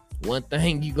 because one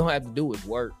thing you gonna have to do is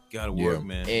work. Gotta work,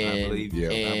 man. And, I believe you.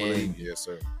 I believe you. Yes,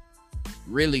 sir.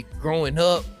 Really growing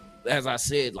up, as I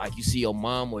said, like you see your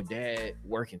mom or dad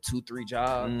working 2-3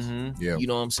 jobs. You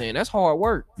know what I'm saying? That's hard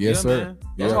work. Yes, sir. Man.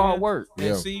 That's hard work.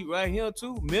 And see right here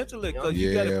too, mentally, because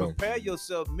you gotta prepare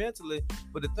yourself mentally.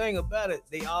 But the thing about it,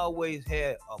 they always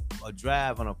had a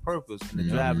drive and a purpose, and the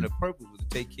drive and the purpose was to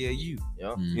take care of you.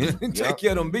 Take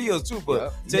care of them bills too,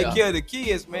 but take care of the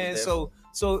kids, man.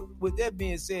 So with that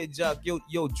being said, Jock,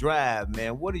 your drive,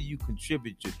 man, what do you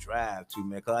contribute your drive to,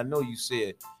 man? Because I know you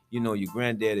said, you know, your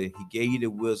granddaddy, he gave you the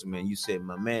wisdom, and you said,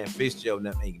 my man Fitzgerald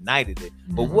ignited it.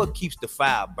 But what keeps the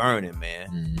fire burning,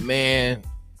 man? Man,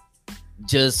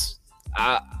 just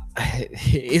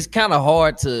it's kind of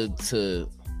hard to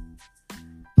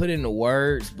put into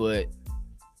words, but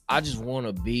I just want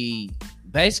to be,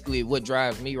 basically what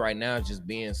drives me right now is just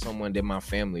being someone that my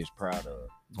family is proud of.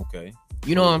 Okay.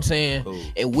 You know what I'm saying? Cool.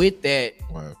 And with that,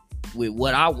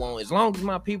 what I want. As long as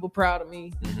my people proud of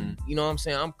me, you know what I'm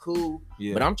saying? I'm cool,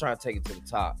 but I'm trying to take it to the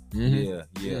top. Yeah.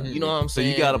 You know what I'm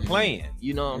saying? So you got a plan.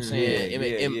 You know what I'm saying?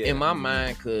 In my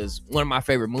mind, because one of my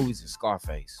favorite movies is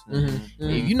Scarface. And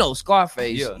you know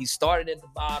Scarface, he started at the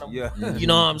bottom. You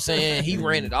know what I'm saying? He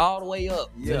ran it all the way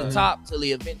up to the top till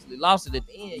he eventually lost it at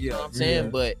the end. You know what I'm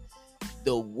saying? But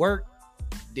the work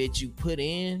that you put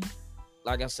in,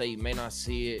 like I say, you may not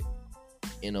see it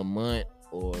in a month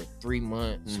or 3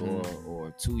 months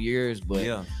or 2 years,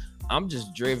 but I'm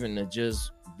just driven to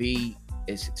just be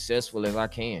as successful as I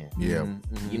can.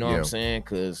 You know what I'm saying?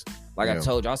 Because like I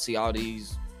told you, I see all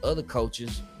these other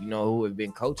coaches, you know, who have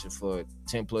been coaching for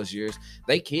 10 plus years.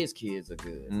 They kids are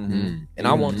good. And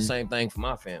I want the same thing for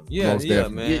my family.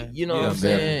 Man. You know what I'm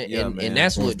saying? And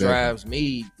that's what drives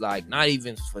me, like, not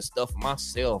even for stuff for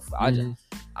myself.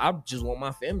 I just want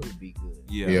my family to be good.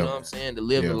 You know what I'm saying? To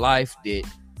live a life that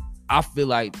I feel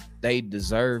like they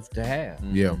deserve to have.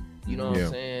 You know what I'm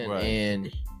saying? Right.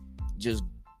 And just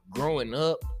growing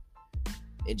up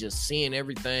and just seeing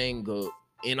everything go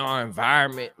in our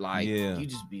environment, like, you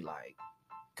just be like,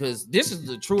 because this is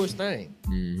the truest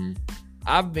thing.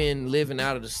 I've been living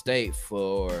out of the state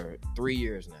for 3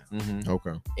 years now.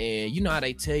 Okay. And you know how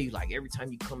they tell you, like, every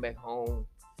time you come back home,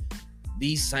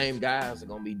 these same guys are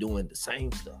going to be doing the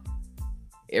same stuff.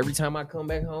 Every time I come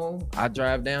back home, I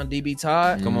drive down DB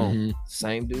Todd. Come on.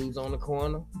 Same dudes on the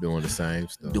corner. Doing the same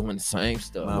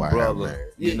stuff. My brother, man.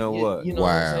 you know what? You know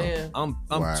what I'm saying?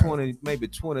 I'm 20, maybe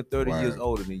 20, 30 years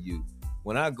older than you.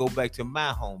 When I go back to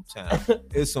my hometown,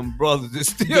 there's some brothers that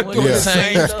still doing the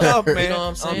same stuff, man. You know what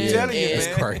I'm saying? I'm telling you, man. It's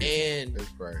crazy. And it's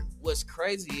crazy. What's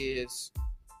crazy is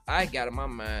I got in my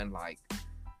mind, like,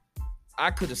 I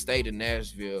could have stayed in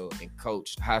Nashville and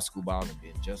coached high school ball and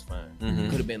been just fine.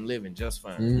 Could have been living just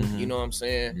fine. You know what I'm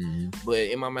saying? But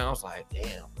in my mind, I was like,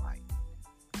 damn, like,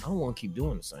 I don't want to keep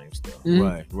doing the same stuff.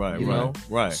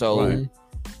 Right. So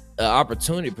an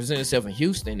opportunity presented itself in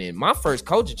Houston, and my first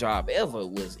coaching job ever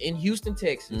was in Houston,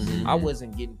 Texas. I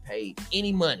wasn't getting paid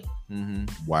any money.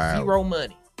 Zero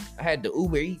money. I had to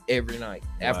Uber eat every night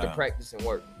after practice and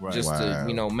work just to,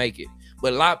 you know, make it.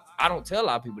 But I don't tell a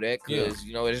lot of people that because,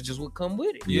 you know, it's just what come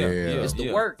with it. It's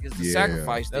the work. It's the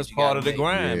sacrifice. That's part of the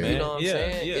grind, man. You know what I'm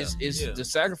saying? It's the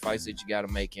sacrifice that you got to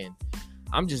make. And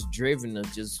I'm just driven to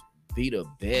just be the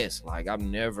best. Like, I've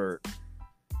never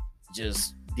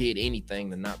just did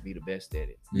anything to not be the best at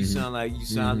it. You sound like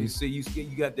you see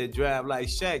you got that drive like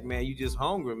Shaq, man. You just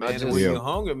hungry, man. And when you're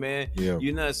hungry, man,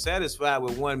 you're not satisfied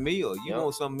with one meal. You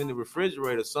want something in the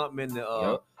refrigerator, something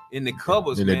in the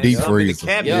cupboards, in man. The deep freezer.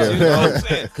 In the cabinets, you know what I'm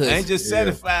saying? I ain't just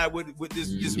satisfied with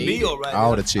this meal right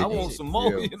all now. the chicken. I want some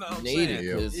more, you know what I'm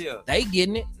saying? Because they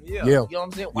getting it. You know what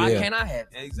I'm saying? Why can't I have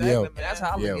it? Exactly, man. That's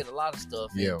how I look at a lot of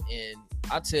stuff. And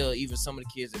I tell even some of the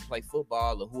kids that play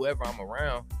football or whoever I'm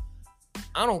around,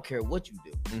 I don't care what you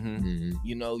do.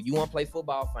 You know, you want to play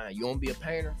football, fine. You want to be a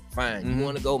painter, fine. You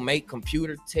want to go make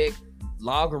computer tech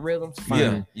logarithms,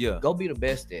 fine. Go be the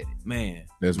best at it, man.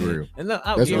 That's real. And look,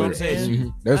 I'm that's going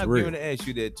real. to ask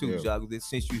you that too, Jock,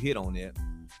 since you hit on that.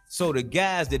 So the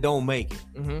guys that don't make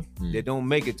it, that don't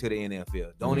make it to the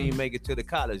NFL, don't even make it to the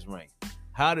college rank,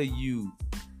 what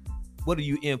do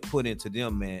you input into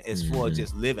them, man, as far as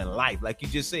just living life? Like you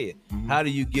just said, how do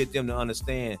you get them to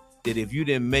understand that if you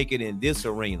didn't make it in this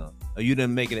arena or you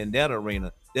didn't make it in that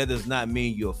arena, that does not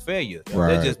mean you're a failure.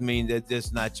 That just means that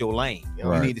that's not your lane.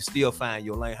 You need to still find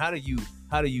your lane. How do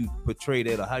you portray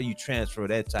that, or how do you transfer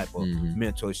that type of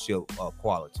mentorship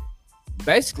quality?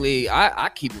 Basically,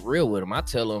 I keep it real with them. I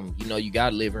tell them, you know, you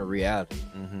got to live in reality.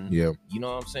 You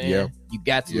know what I'm saying? You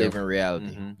got to live in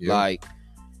reality. Like,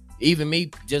 even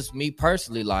me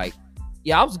personally, like,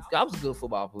 I was a good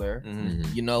football player.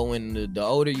 You know, when the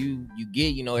older you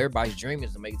get, you know, everybody's dream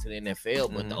is to make it to the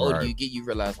NFL. But the older you get, you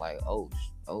realize, like,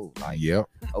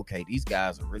 okay, these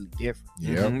guys are really different.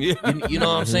 You know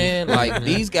what I'm saying? Like,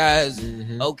 these guys,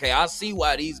 okay, I see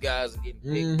why these guys are getting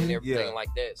picked and everything like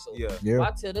that. So what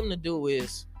I tell them to do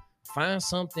is find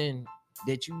something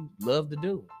that you love to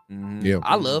do.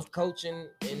 I love coaching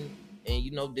and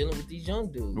you know, dealing with these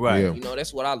young dudes. You know,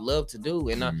 that's what I love to do.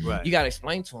 And you got to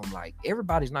explain to them, like,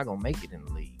 everybody's not going to make it in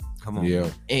the league. Come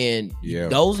on. And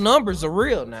those numbers are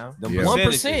real now.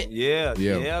 1%.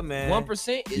 Yeah, man.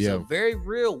 1% is a very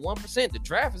real 1%. The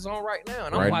draft is on right now.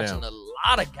 And I'm watching a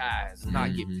lot of guys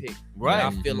not get picked.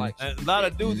 I feel like a lot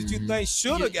of dudes that you think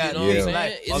should have gotten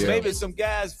picked. Or maybe some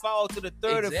guys fall to the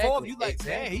third and fourth. You like,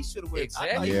 man, he should have went.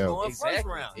 I thought he was going first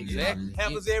round.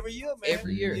 Happens every year, man.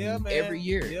 Every year. Yeah, man. Every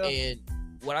year. And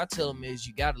what I tell them is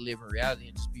you got to live in reality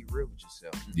and just be real with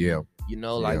yourself. You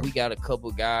know, like we got a couple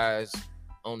guys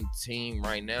on the team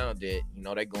right now that, you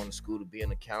know, they going to school to be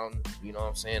an accountant. You know what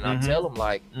I'm saying? I tell them,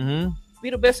 like, be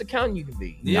the best accountant you can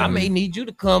be. Yeah. I may need you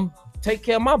to come take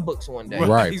care of my books one day.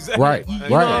 Right, exactly. Right. You know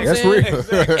Right. That's real.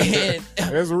 And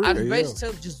that's real. I basically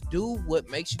tell them, just do what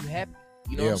makes you happy.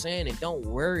 You know what I'm saying? And don't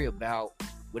worry about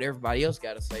what everybody else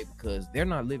got to say, because they're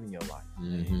not living your life.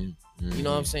 You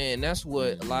know what I'm saying? That's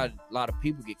what a lot of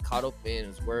people get caught up in,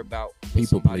 is worry about what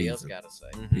somebody else got to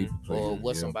say, or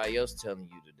what somebody else telling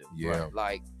you to do. Yeah, right?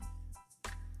 Like,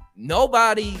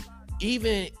 nobody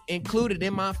even included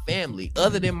in my family,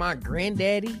 other than my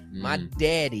granddaddy, my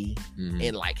daddy,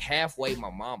 and like halfway my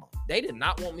mama, they did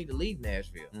not want me to leave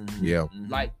Nashville.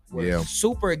 Like, were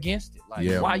super against it. Like,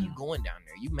 why are you going down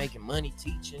there? You making money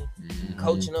teaching,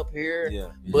 coaching up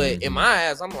here. But in my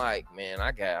eyes, I'm like, man,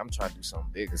 I'm trying to do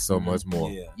something bigger. So much more.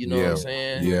 You know what I'm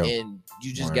saying? And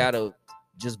you just gotta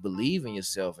just believe in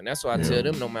yourself. And that's why I tell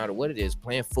them, no matter what it is,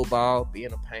 playing football,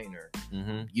 being a painter,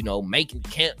 you know, making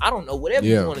I don't know, whatever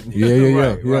you want to do.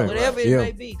 Whatever it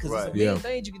may be. Because there's many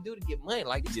things you can do to get money.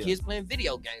 Like these kids playing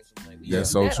video games for money. That's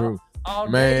so true.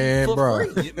 Man, bro.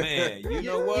 Man, you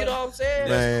know what? You know what I'm saying?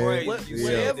 Man, that's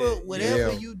crazy.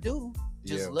 Whatever you do,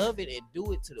 just love it and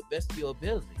do it to the best of your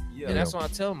ability. And that's why I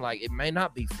tell them, like, it may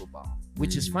not be football,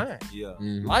 which is fine.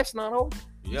 Life's not over.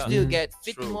 You still got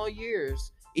 50 more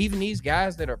years. Even these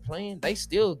guys that are playing, they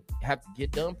still have to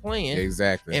get done playing.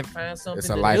 Exactly. And find something It's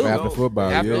a life after football.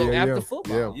 After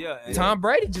football. Yeah. Tom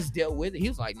Brady just dealt with it. He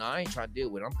was like, no, I ain't trying to deal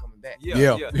with it. I'm coming back.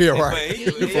 Right.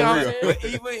 But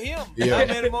even him, how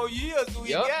many more years do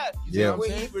he got?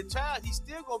 When he retires, he's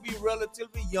still going to be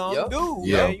relatively young dude,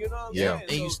 man. You know what I'm saying?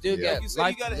 And you still got,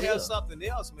 you got to have something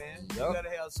else, man. You got to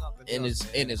have something else.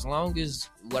 And as long as,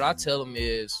 what I tell them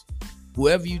is,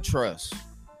 whoever you trust,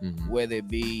 whether it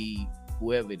be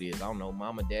whoever it is, I don't know,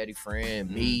 mama, daddy, friend,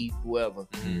 me, whoever,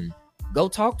 go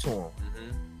talk to them.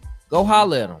 Go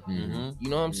holler at them. You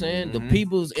know what I'm saying? The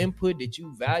people's input that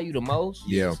you value the most,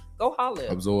 go holler at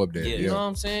them. Absorb that. You know what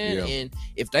I'm saying? And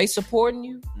if they supporting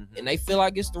you and they feel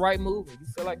like it's the right move, and you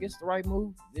feel like it's the right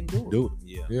move, then do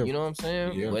it. You know what I'm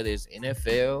saying? Whether it's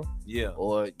NFL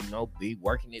or, you know, be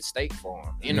working at State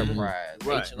Farm, Enterprise,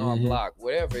 H&R Block,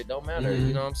 whatever, it don't matter.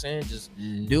 You know what I'm saying? Just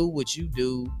do what you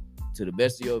do to the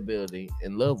best of your ability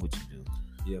and love what you do.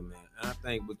 Yeah, man. I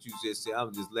think what you just said, I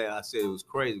was just laughing. I said it was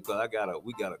crazy because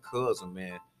we got a cousin,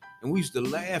 man, and we used to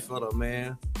laugh at her,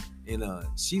 man. And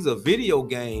she's a video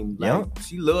game. Like,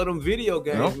 she love them video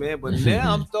games, man. But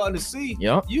now I'm starting to see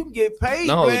you can get paid.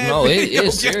 No,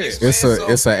 it's serious.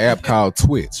 It's an app called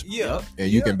Twitch.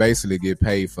 And you can basically get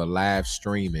paid for live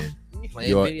streaming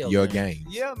your games.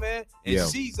 Yeah, man. And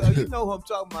she's, you know who I'm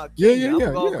talking about. Kenya.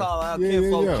 I'm gonna call out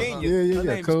Kinfolk Kenya. Her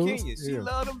name's Kenya. She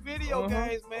love them video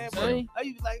games, man. But I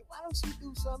used to be like, why don't she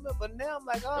do something else? But now I'm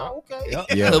like, oh, okay.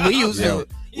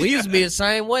 We used to be the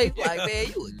same way. Like, man,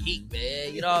 you a geek,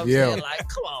 man. You know what I'm saying? Like,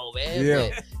 come on,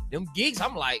 man. But them gigs,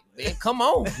 I'm like, man, come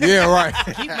on. Keep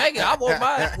making it. I want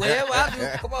my, whatever I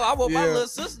do, come on. I want my little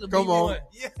sister to be one.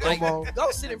 Like,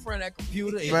 go sit in front of that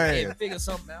computer and figure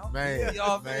something out. Man.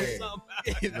 Y'all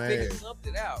figure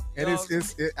something out. And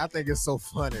I think it's so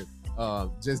funny,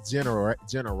 just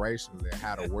generationally,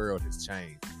 how the world has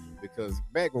changed. Because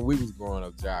back when we was growing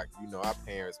up, Jock, you know, our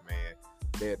parents,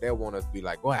 man, they want us to be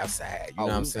like, go outside. You know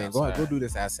what I'm saying? Go do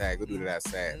this outside. Go do that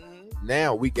outside.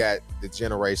 Now we got the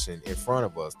generation in front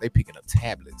of us. They picking up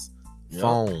tablets,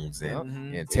 phones,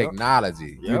 and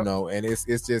technology. You know, and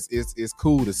it's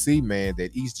cool to see, man,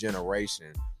 that each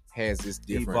generation has this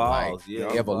different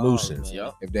evolutions.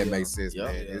 If that makes sense,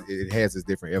 man. It has this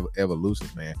different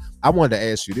evolutions, man. I wanted to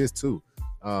ask you this too,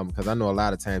 because I know a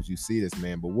lot of times you see this,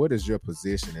 man. But what is your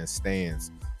position and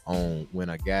stance on when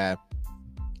a guy,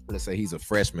 let's say he's a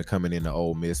freshman coming into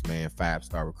Ole Miss, man,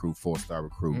 5-star recruit, 4-star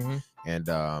recruit, and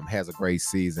has a great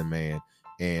season, man,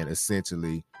 and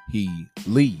essentially he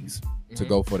leaves to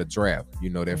go for the draft, you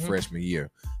know, that freshman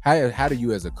year. How do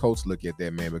you as a coach look at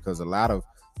that, man? Because a lot of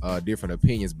different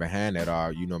opinions behind that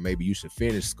are, you know, maybe you should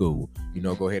finish school, you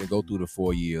know, go ahead and go through the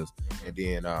 4 years, and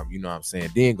then, you know what I'm saying,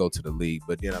 then go to the league.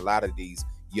 But then a lot of these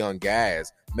young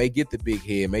guys may get the big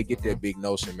head, may get that big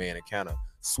notion, man, and kind of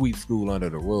sweep school under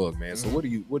the rug, man. So what do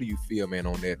you feel, man,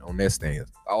 on that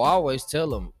stance? I always tell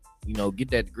them, you know, get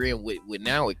that degree. And with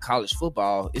now with college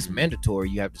football, it's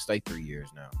mandatory. You have to stay 3 years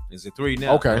now. Is it 3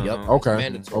 now? Okay. Yep. Okay. It's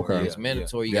mandatory. Okay. It's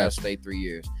mandatory. You got to stay 3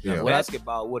 years. Now,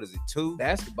 basketball, what is it, 2?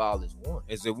 Basketball is 1.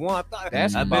 Is it 1? I thought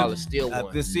basketball is still 1.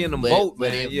 I've been seeing them both,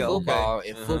 but man.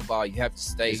 in football, you have to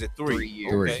stay 3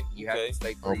 years. Okay. You have to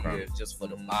stay 3 years just for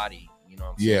the body. You know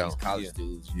what I'm saying? These college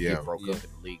dudes get broke up in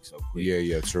the league so quick.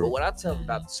 Yeah, true. But what I tell them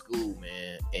about the school,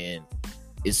 man, and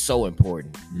it's so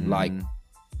important. Like,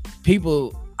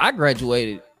 people, I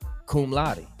graduated cum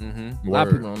laude. A lot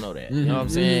of people don't know that. You know what I'm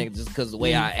saying? Just because the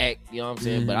way I act, you know what I'm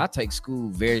saying? But I take school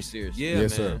very seriously. Yeah,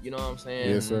 yes, sir. You know what I'm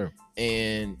saying? Yes, sir.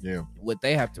 And what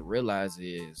they have to realize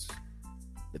is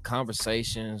the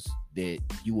conversations that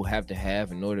you will have to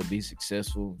have in order to be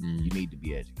successful, you need to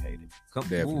be educated.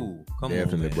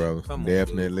 Definitely, brother.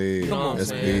 Definitely. Come on,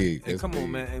 that's man. big. Hey, come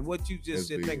on, man. And what you just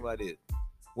said, think about it.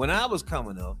 When I was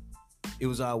coming up, it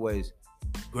was always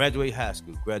graduate high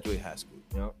school.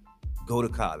 Yep. Go to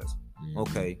college.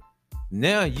 Okay.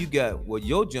 Now you got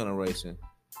your generation.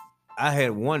 I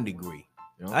had 1 degree.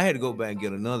 I had to go back and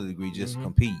get another degree just to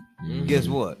compete. Guess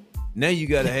what? Now you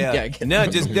gotta have now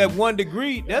just that 1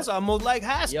 degree. That's almost like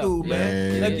high school,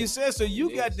 man. Like you said, so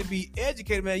you got to be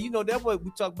educated, man. You know that's what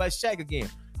we talk about Shaq again.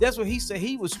 That's what he said.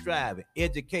 He was striving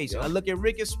education. I look at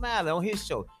Ricky Smiley on his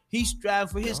show. He's striving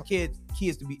for his kids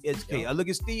to be educated. I look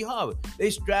at Steve Harvey. They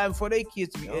striving for their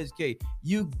kids to be educated.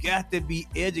 You got to be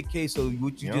educated. So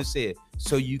what you just said,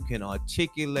 so you can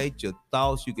articulate your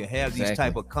thoughts. You can have these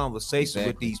type of conversations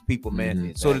with these people,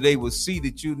 man, so that they will see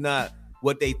that you're not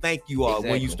what they think you are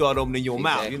when you start opening your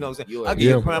mouth. You know what I'm saying? I'll give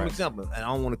you a prime example, and I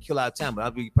don't want to kill our time, but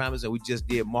I'll give you a prime example. We just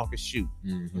did Marcus Shute.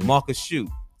 Marcus Shute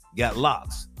got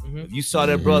locks. If you saw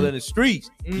that brother in the streets,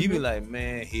 you be like,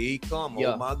 man, here he come.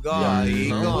 Oh my God, here he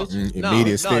comes.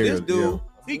 This dude,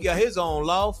 he got his own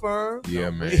law firm.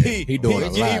 Yeah, man. He doing a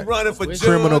lot. He running for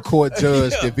criminal court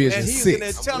judge division and he's 6. an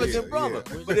intelligent brother.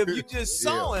 But if you just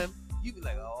saw him, you be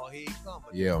like, oh, here he come.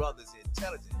 But the brother's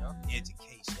intelligent.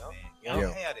 Education, man. You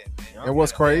don't have that, man. And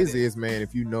what's crazy is, man,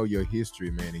 if you know your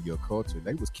history, man, and your culture,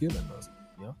 they was killing us.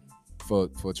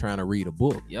 For trying to read a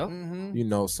book. You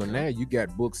know, so now you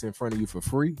got books in front of you for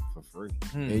free.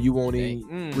 And you won't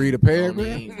even read a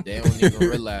paragraph. They don't even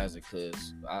realize it,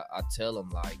 because I tell them,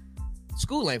 like,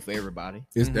 school ain't for everybody.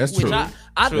 That's true.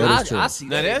 I see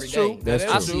that that's every true. day.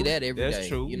 I see that every day. That's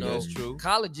true. You know, that's true.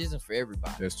 College isn't for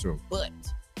everybody. That's true. But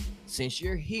since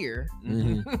you're here,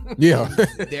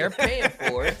 they're paying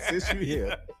for it. Since you're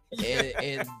here.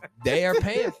 And they are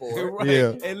paying for it.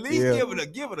 Right. At least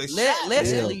give it a shot.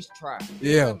 Let's at least try.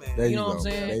 Yeah. You know what I'm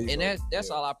saying? And that's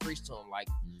all I preach to them. Like,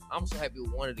 I'm so happy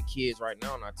with one of the kids right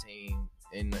now on our team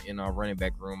in our running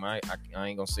back room. I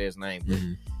ain't gonna say his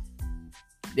name,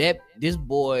 but this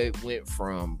boy went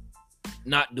from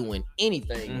not doing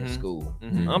anything in school.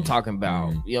 I'm talking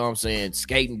about, you know what I'm saying,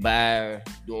 skating by,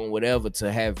 doing whatever,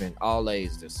 to having all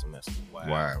A's this semester.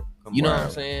 Wow. You know what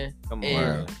I'm saying?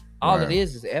 All it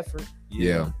is effort.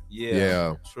 True. You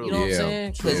know what I'm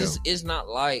saying? Because it's not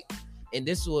like, and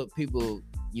this is what people,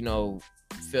 you know,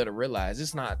 fail to realize.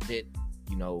 It's not that,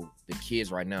 you know, the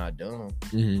kids right now are dumb.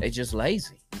 They just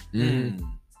lazy. They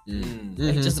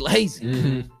just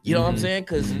lazy. You know what I'm saying?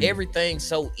 Because everything's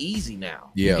so easy now.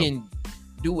 You can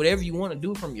do whatever you want to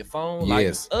do from your phone. Like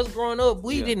us growing up,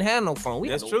 we didn't have no phone. We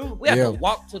had to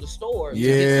walk to the store.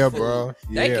 Bro.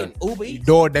 They can Uber Eats.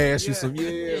 DoorDash you some.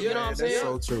 You know what I'm saying?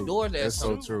 That's so true. DoorDash. That's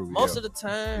so true. Most of the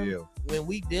time, when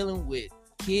we dealing with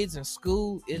kids in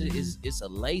school, it's a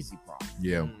lazy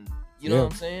problem. You know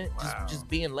what I'm saying? Just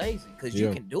being lazy, because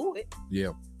you can do it.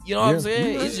 You know what I'm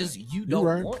saying? It's just you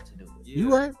don't want to do it.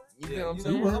 You right. You know what I'm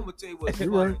saying? I'm gonna tell you what's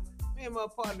funny. Me and my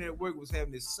partner at work was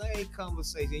having the same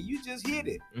conversation. You just hit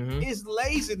it. It's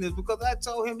laziness, because I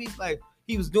told him, he's like,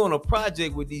 he was doing a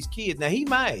project with these kids. Now he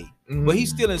might, but he's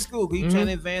still in school. He's trying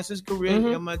to advance his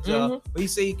career at my job. But he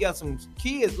said he got some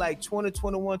kids like 20,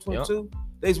 21, 22.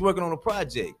 They's working on a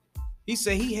project. He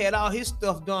said he had all his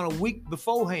stuff done a week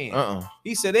beforehand.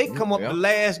 He said they come up the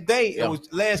last day, it was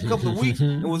last couple of weeks,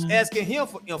 and was asking him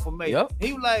for information.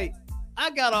 He was like, I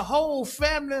got a whole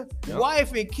family,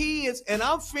 wife and kids, and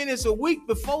I'm finished a week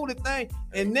before the thing,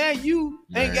 and now you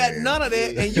ain't got none of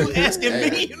that, and you asking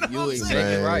me. You know what I'm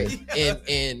saying? Right.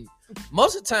 And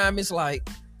most of the time, it's like,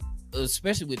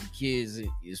 especially with the kids,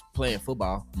 is playing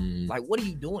football. Like, what are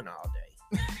you doing all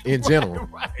day? In general.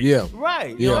 Right. You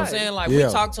know what I'm saying? Like, we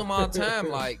talk to them all the time,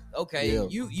 like, okay,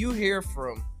 you here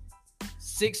from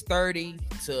 6:30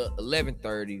 to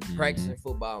 11:30 practicing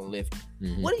football and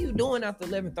lifting. What are you doing after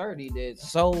 11:30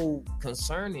 that's so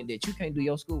concerning that you can't do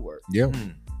your schoolwork?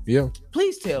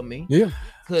 Please tell me.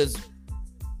 Because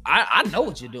I know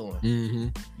what you're doing.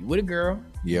 You with a girl.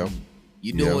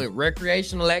 You doing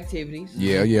recreational activities.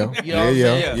 You know what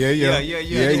I'm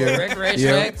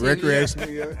saying? Recreational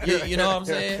activities. You know what I'm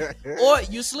saying? Or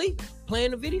you sleep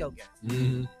playing a video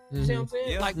game. You see what I'm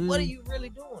saying? Like, what are you really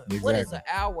doing? What is an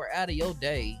hour out of your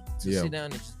day to sit down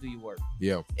and just do your work?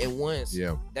 And once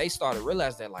they started to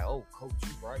realize that, like, oh, coach, you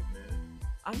right, man.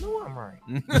 I know I'm right.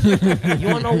 You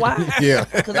want to know why? Yeah.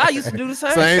 Because I used to do the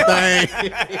same thing.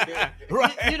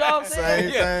 Right. You know what I'm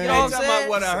saying? Same thing. You know what I'm saying? About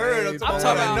what I heard. I'm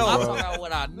talking about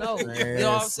what I know. Man, you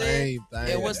know what I'm saying?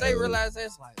 thing, and once they realize that,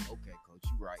 it's like, okay, coach,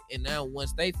 you right. And now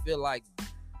once they feel like,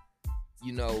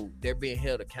 you know, they're being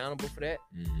held accountable for that,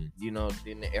 you know,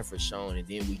 then the effort's shown, and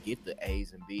then we get the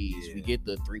A's and B's, we get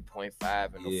the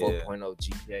 3.5 and the 4.0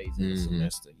 GPAs in the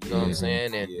semester. You know what I'm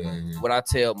saying? And what I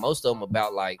tell most of them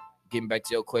about, like, getting back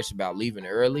to your question about leaving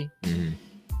early,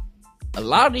 a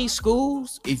lot of these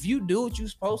schools, if you do what you're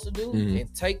supposed to do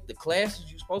and take the classes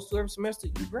you're supposed to every semester,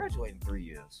 you graduate in 3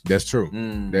 years. That's true.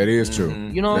 That is true.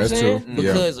 You know what I'm saying? True.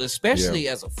 Because especially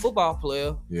as a football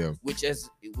player, yeah, which is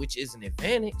an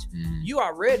advantage, you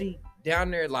already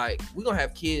down there, like, we're going to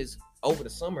have kids over the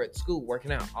summer at school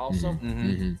working out all summer.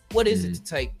 What is it to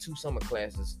take 2 summer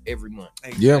classes every month?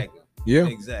 Exactly. Yeah,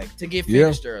 exactly. To get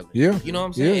finished early. Yeah, you know what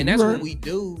I'm saying? And that's right. what we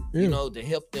do, you know, to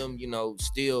help them, you know,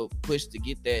 still push to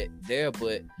get that there.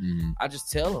 But I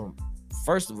just tell them,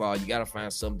 first of all, you got to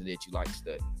find something that you like to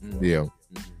study. Yeah.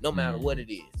 No matter what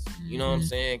it is. You know what I'm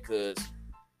saying? Because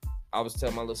I was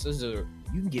telling my little sister,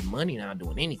 you can get money now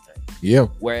doing anything. Yeah.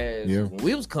 Whereas when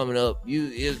we was coming up,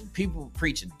 people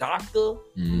preaching doctor,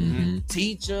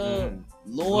 teacher,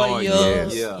 lawyer,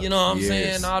 you know what I'm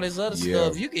saying? All this other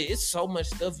stuff. It's so much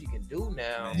stuff you can do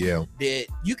now that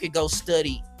you could go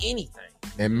study anything.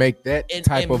 And make that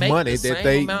type of money that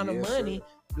they amount of money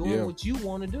doing what you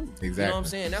want to do. Exactly. You know what I'm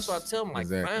saying? That's why I tell them, like,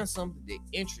 find something that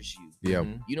interests you. Yeah.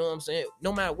 You know what I'm saying?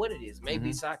 No matter what it is.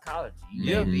 Maybe psychology.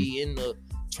 You may be in the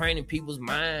training people's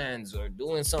minds or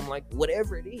doing something like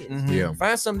whatever it is. Yeah.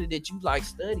 Find something that you like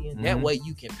studying. That way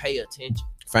you can pay attention.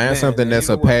 Find something that's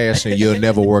a passion. You'll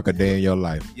never work a day in your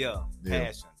life.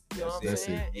 Passion. You know what I'm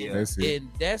saying?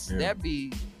 That's it. And that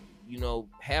be, you know,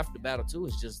 half the battle too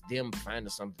is just them finding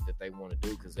something that they want to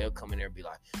do, because they'll come in there and be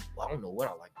like, well, I don't know what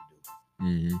I like to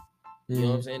do. You know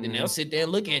what I'm saying? Then they'll sit there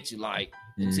and look at you like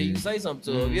until you say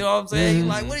something to them. You know what I'm saying? You're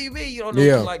like, what do you mean you don't know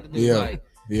what you like to do? Like,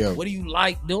 what do you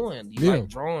like doing? Do you like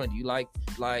drawing? Do you like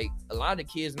a lot of the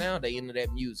kids now, they into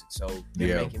that music, so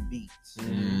they're making beats,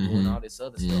 doing all this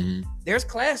other stuff. There's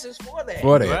classes for that.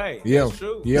 Right. Yeah. That's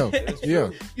true. Yeah.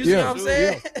 You see what I'm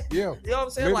saying? Yeah. You know what I'm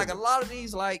saying? Like, a lot of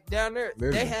these, like, down there,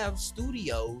 they have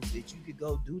studios that you could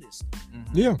go do this stuff.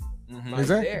 Yeah. Like,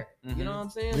 exactly. there. You know what I'm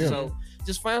saying? Yeah. So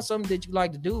just find something that you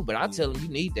like to do. But I tell them, you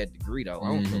need that degree, though. I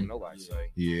don't care what nobody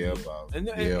say. Yeah, and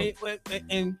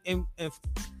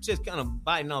just kind of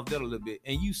biting off that a little bit.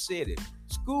 And you said it.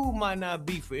 School might not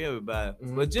be for everybody,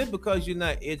 but just because you're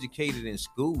not educated in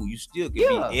school, you still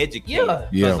can be educated.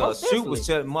 Because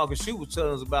Marcus Shute was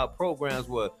telling us about programs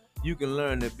where you can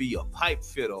learn to be a pipe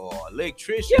fitter or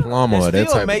electrician, plumber, that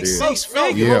type make of deal. 6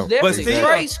 figures. But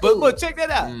still, but check that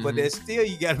out. But there's still,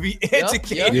 you got to be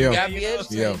educated. You got to be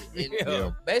educated.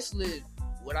 And especially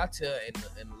what I tell,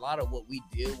 and a lot of what we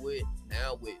deal with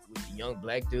now with the young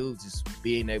black dudes is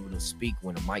being able to speak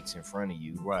when the mic's in front of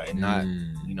you, right? And not,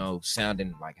 you know,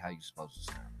 sounding like how you're supposed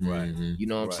to sound, right? You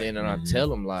know what I'm saying? And I tell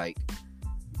them, like,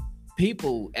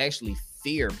 people actually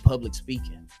fear public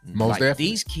speaking. Most definitely.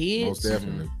 These kids, most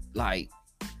definitely. Like,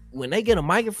 when they get a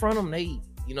mic in front of them, they,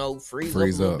 you know, freeze up a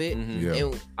little bit.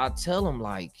 And I tell them,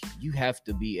 like, you have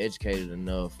to be educated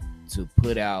enough to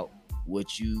put out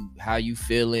how you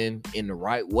feeling in the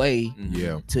right way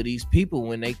to these people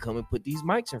when they come and put these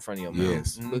mics in front of your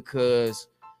mouth. Because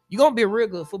you're gonna be a real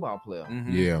good football player.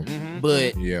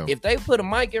 But if they put a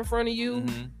mic in front of you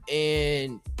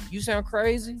and you sound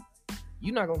crazy,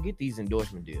 you're not gonna get these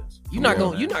endorsement deals. You're not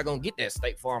gonna get that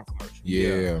State Farm commercial.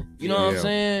 You know what I'm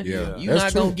saying? You're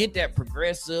not gonna get that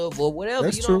Progressive or whatever.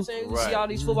 That's you know true. what I'm saying? You see all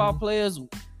these football players,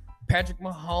 Patrick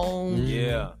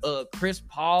Mahomes, Chris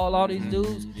Paul, all these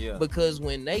dudes. Because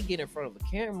when they get in front of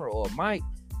a camera or a mic,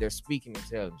 they're speaking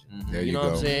intelligent. You know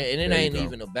what I'm saying? And it ain't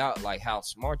even about like how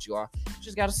smart you are. You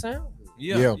just gotta sound good.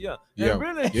 Really, You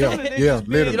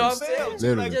know what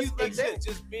I'm saying?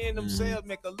 Just being themselves,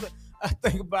 make a look. I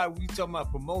think about when you talking about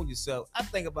promoting yourself. I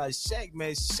think about Shaq,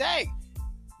 man. Shaq,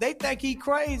 they think he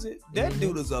crazy. That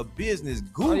dude is a business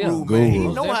guru, man. He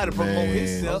know how to promote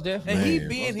himself, and he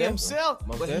being himself,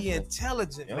 but he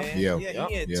intelligent, man.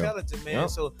 He intelligent, man.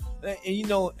 So, and you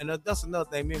know, and that's another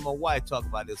thing. Me and my wife talk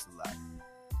about this a lot.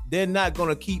 They're not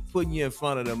gonna keep putting you in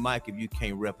front of the mic if you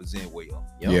can't represent well.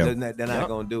 They're not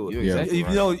gonna do it.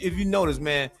 If you notice,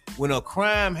 man, when a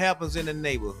crime happens in the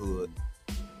neighborhood,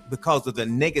 because of the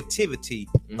negativity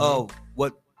of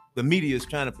what the media is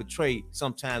trying to portray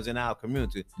sometimes in our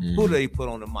community, who do they put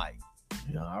on the mic?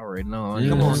 I already know.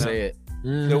 Come on, say it.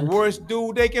 the worst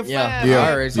dude they can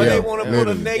find. So they want to put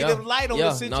a negative light on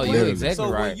the situation. No, exactly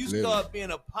so right. when you start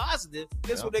being a positive,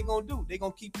 that's what they're gonna do. They're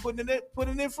gonna keep putting it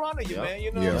in front of you, man.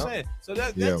 You know what I'm saying? So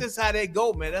that's just how they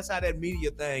go, man. That's how that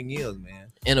media thing is, man.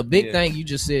 And a big thing you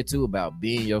just said too about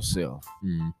being yourself.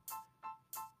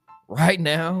 Right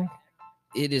now,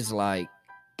 it is like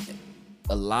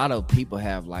a lot of people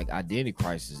have like identity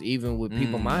crisis, even with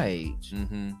people my age.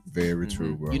 Very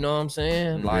true, bro. You know what I'm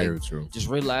saying? Like, very true. Just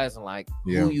realizing like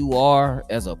who you are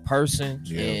as a person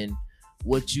and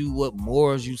what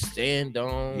morals you stand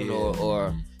on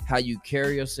or how you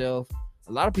carry yourself.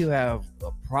 A lot of people have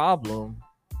a problem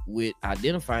with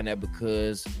identifying that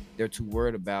because they're too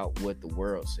worried about what the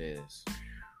world says.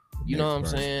 You know what I'm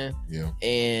saying? Yeah.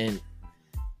 And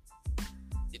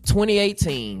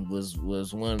 2018 was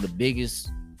one of the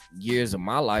biggest years of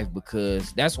my life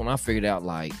because that's when I figured out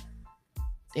like,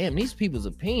 damn, these people's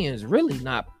opinions really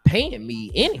not paying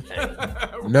me anything.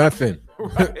 Nothing.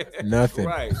 Right. Nothing.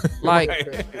 Right.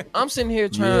 Like I'm sitting here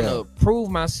trying to prove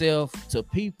myself to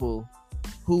people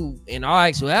who in all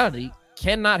actuality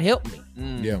cannot help me.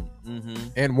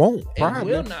 And won't. Probably. And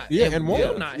will not. And won't.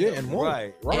 Will not help And me.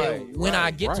 won't. And when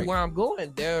I get to where I'm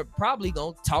going, they're probably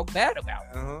gonna talk bad about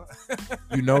me.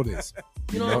 You know this.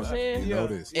 You know what I'm saying? You know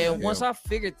this. And once I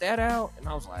figured that out, and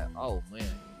I was like, oh man,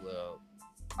 well,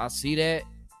 I see that.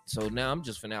 So now I'm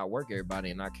just finna outwork everybody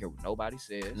and not care what nobody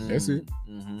says. That's it.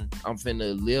 I'm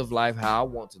finna live life how I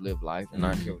want to live life and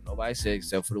not care what nobody says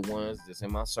except for the ones that's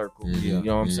in my circle. You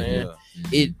know what I'm saying?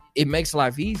 It makes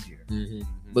life easier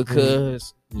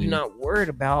because you're not worried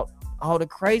about all the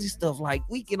crazy stuff. Like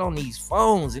we get on these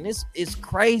phones and it's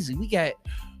crazy. We got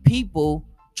people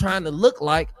trying to look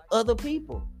like other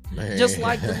people. Man. Just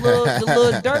like the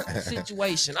little Dirk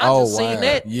situation. I just seen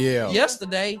that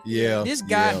yesterday. Yeah. This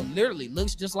guy literally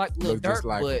looks just like Lil Durk,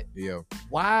 but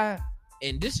why?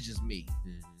 And this is just me.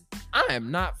 I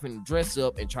am not finna dress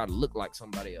up and try to look like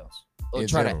somebody else or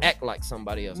try to act like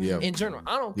somebody else. In general,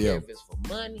 I don't care if it's for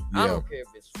money. I don't care if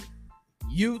it's for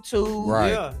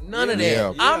YouTube, none of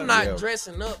that. I'm not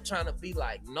dressing up trying to be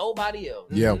like nobody else.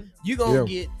 You gonna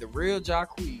get the real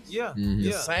Jacquees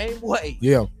the same way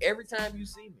every time you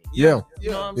see me. You know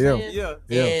what I'm saying?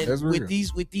 And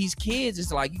with these kids,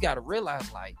 it's like you gotta realize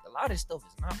like a lot of this stuff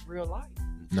is not real life.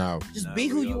 No. Just be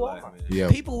who you are. Yeah.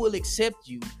 People will accept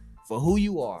you for who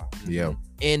you are.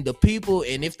 And the people,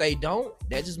 and if they don't,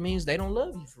 that just means they don't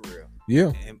love you for real.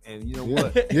 And you know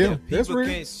what? That's people real.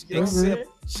 can't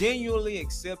genuinely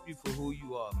accept you for who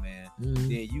you are, man.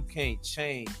 Then you can't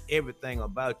change everything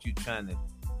about you trying to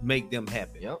make them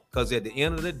happy. Because at the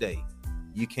end of the day,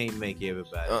 you can't make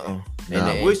everybody happy. And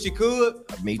I wish you could,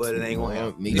 but it ain't gonna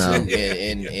happen. Me too.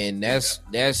 And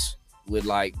that's with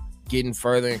like getting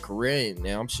further in career.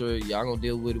 Now I'm sure y'all gonna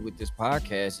deal with it with this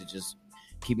podcast. It's just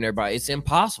keeping everybody. It's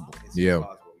impossible.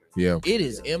 It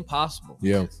is impossible.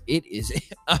 It is.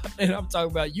 And I'm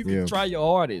talking about you can try your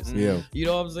hardest. You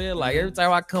know what I'm saying? Like every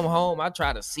time I come home, I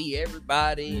try to see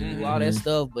everybody and do all that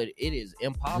stuff, but it is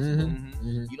impossible.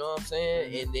 You know what I'm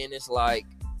saying? And then it's like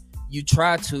you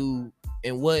try to,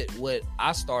 and what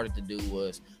I started to do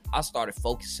was I started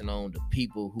focusing on the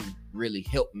people who really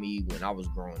helped me when I was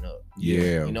growing up.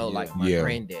 You know, like my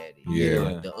granddaddy,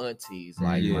 like the aunties,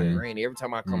 like my granny. Every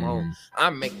time I come home,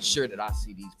 I'm making sure that I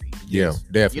see these people.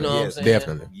 Definitely. You know what I'm saying?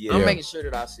 Definitely. I'm making sure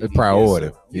that I see the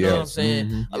priority. You know what I'm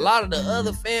saying? A lot of the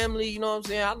other family, you know what I'm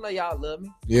saying? I know y'all love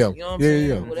me. You know what I'm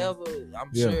saying? Whatever.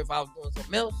 I'm sure if I was doing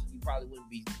something else, you probably wouldn't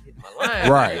be hitting my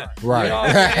line. Right. You know what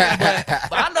I'm saying?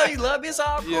 But I know you love me. It's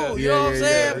all cool. You know what I'm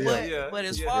saying? But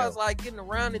as far as like getting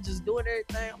around and just doing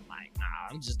everything, I'm like, nah,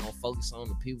 I'm just gonna focus on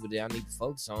the people that I need to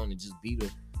focus on and just be the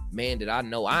man that I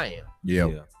know I am.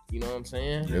 You know what I'm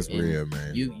saying? That's real,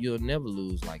 man. You'll never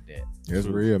lose like that. That's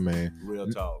real, man. Real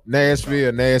talk.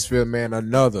 Nashville, man.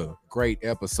 Another great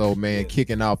episode, man.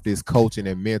 Kicking off this coaching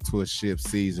and mentorship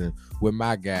season with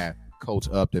my guy, Coach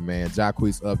Upton, man.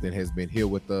 Jacquees Upton has been here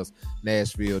with us,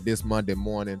 Nashville, this Monday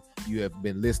morning. You have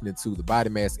been listening to the Body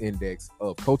Mass Index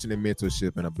of Coaching and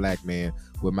Mentorship in a Black Man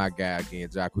with my guy again,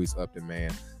 Jacquees Upton,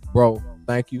 man. Bro,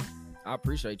 thank you. I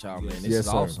appreciate y'all, man. This is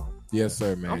awesome. Yes,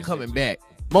 sir, man. I'm coming back.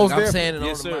 Most I'm definitely. saying it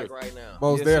on the mic right now.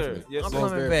 Most definitely. I'm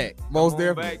coming back. Most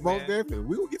definitely.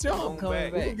 We will get you on. I'm coming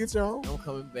back. We will get you on. I'm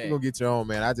coming back. We're gonna get you on,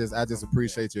 man. I just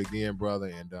appreciate you again, brother,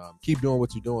 and keep doing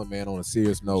what you're doing, man. On a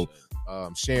serious note,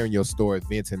 sharing your story,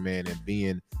 venting, man, and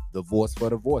being the voice for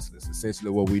the voiceless. Essentially,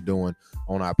 what we're doing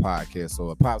on our podcast.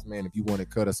 So, Pops, man, if you want to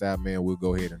cut us out, man, we'll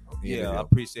go ahead and I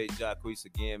appreciate Jacquees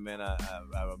again, man. I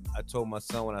told my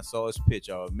son when I saw his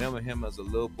picture, I remember him as a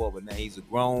little boy, but now he's a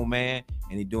grown man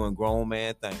and he's doing grown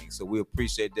man thing. So we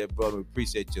appreciate that, brother. We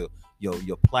appreciate your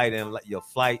plight and your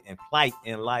flight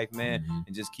in life, man.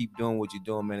 And just keep doing what you're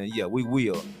doing, man. And yeah, we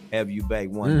will have you back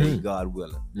one day, God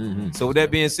willing. So with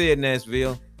that being said,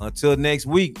 Nashville, until next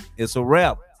week, it's a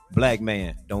wrap. Black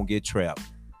man, don't get trapped.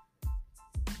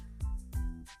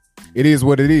 It is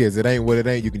what it is. It ain't what it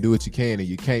ain't. You can do what you can, and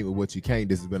you can't with what you can't.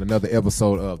 This has been another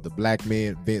episode of the Black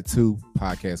Men Vent 2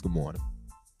 podcast. Good morning.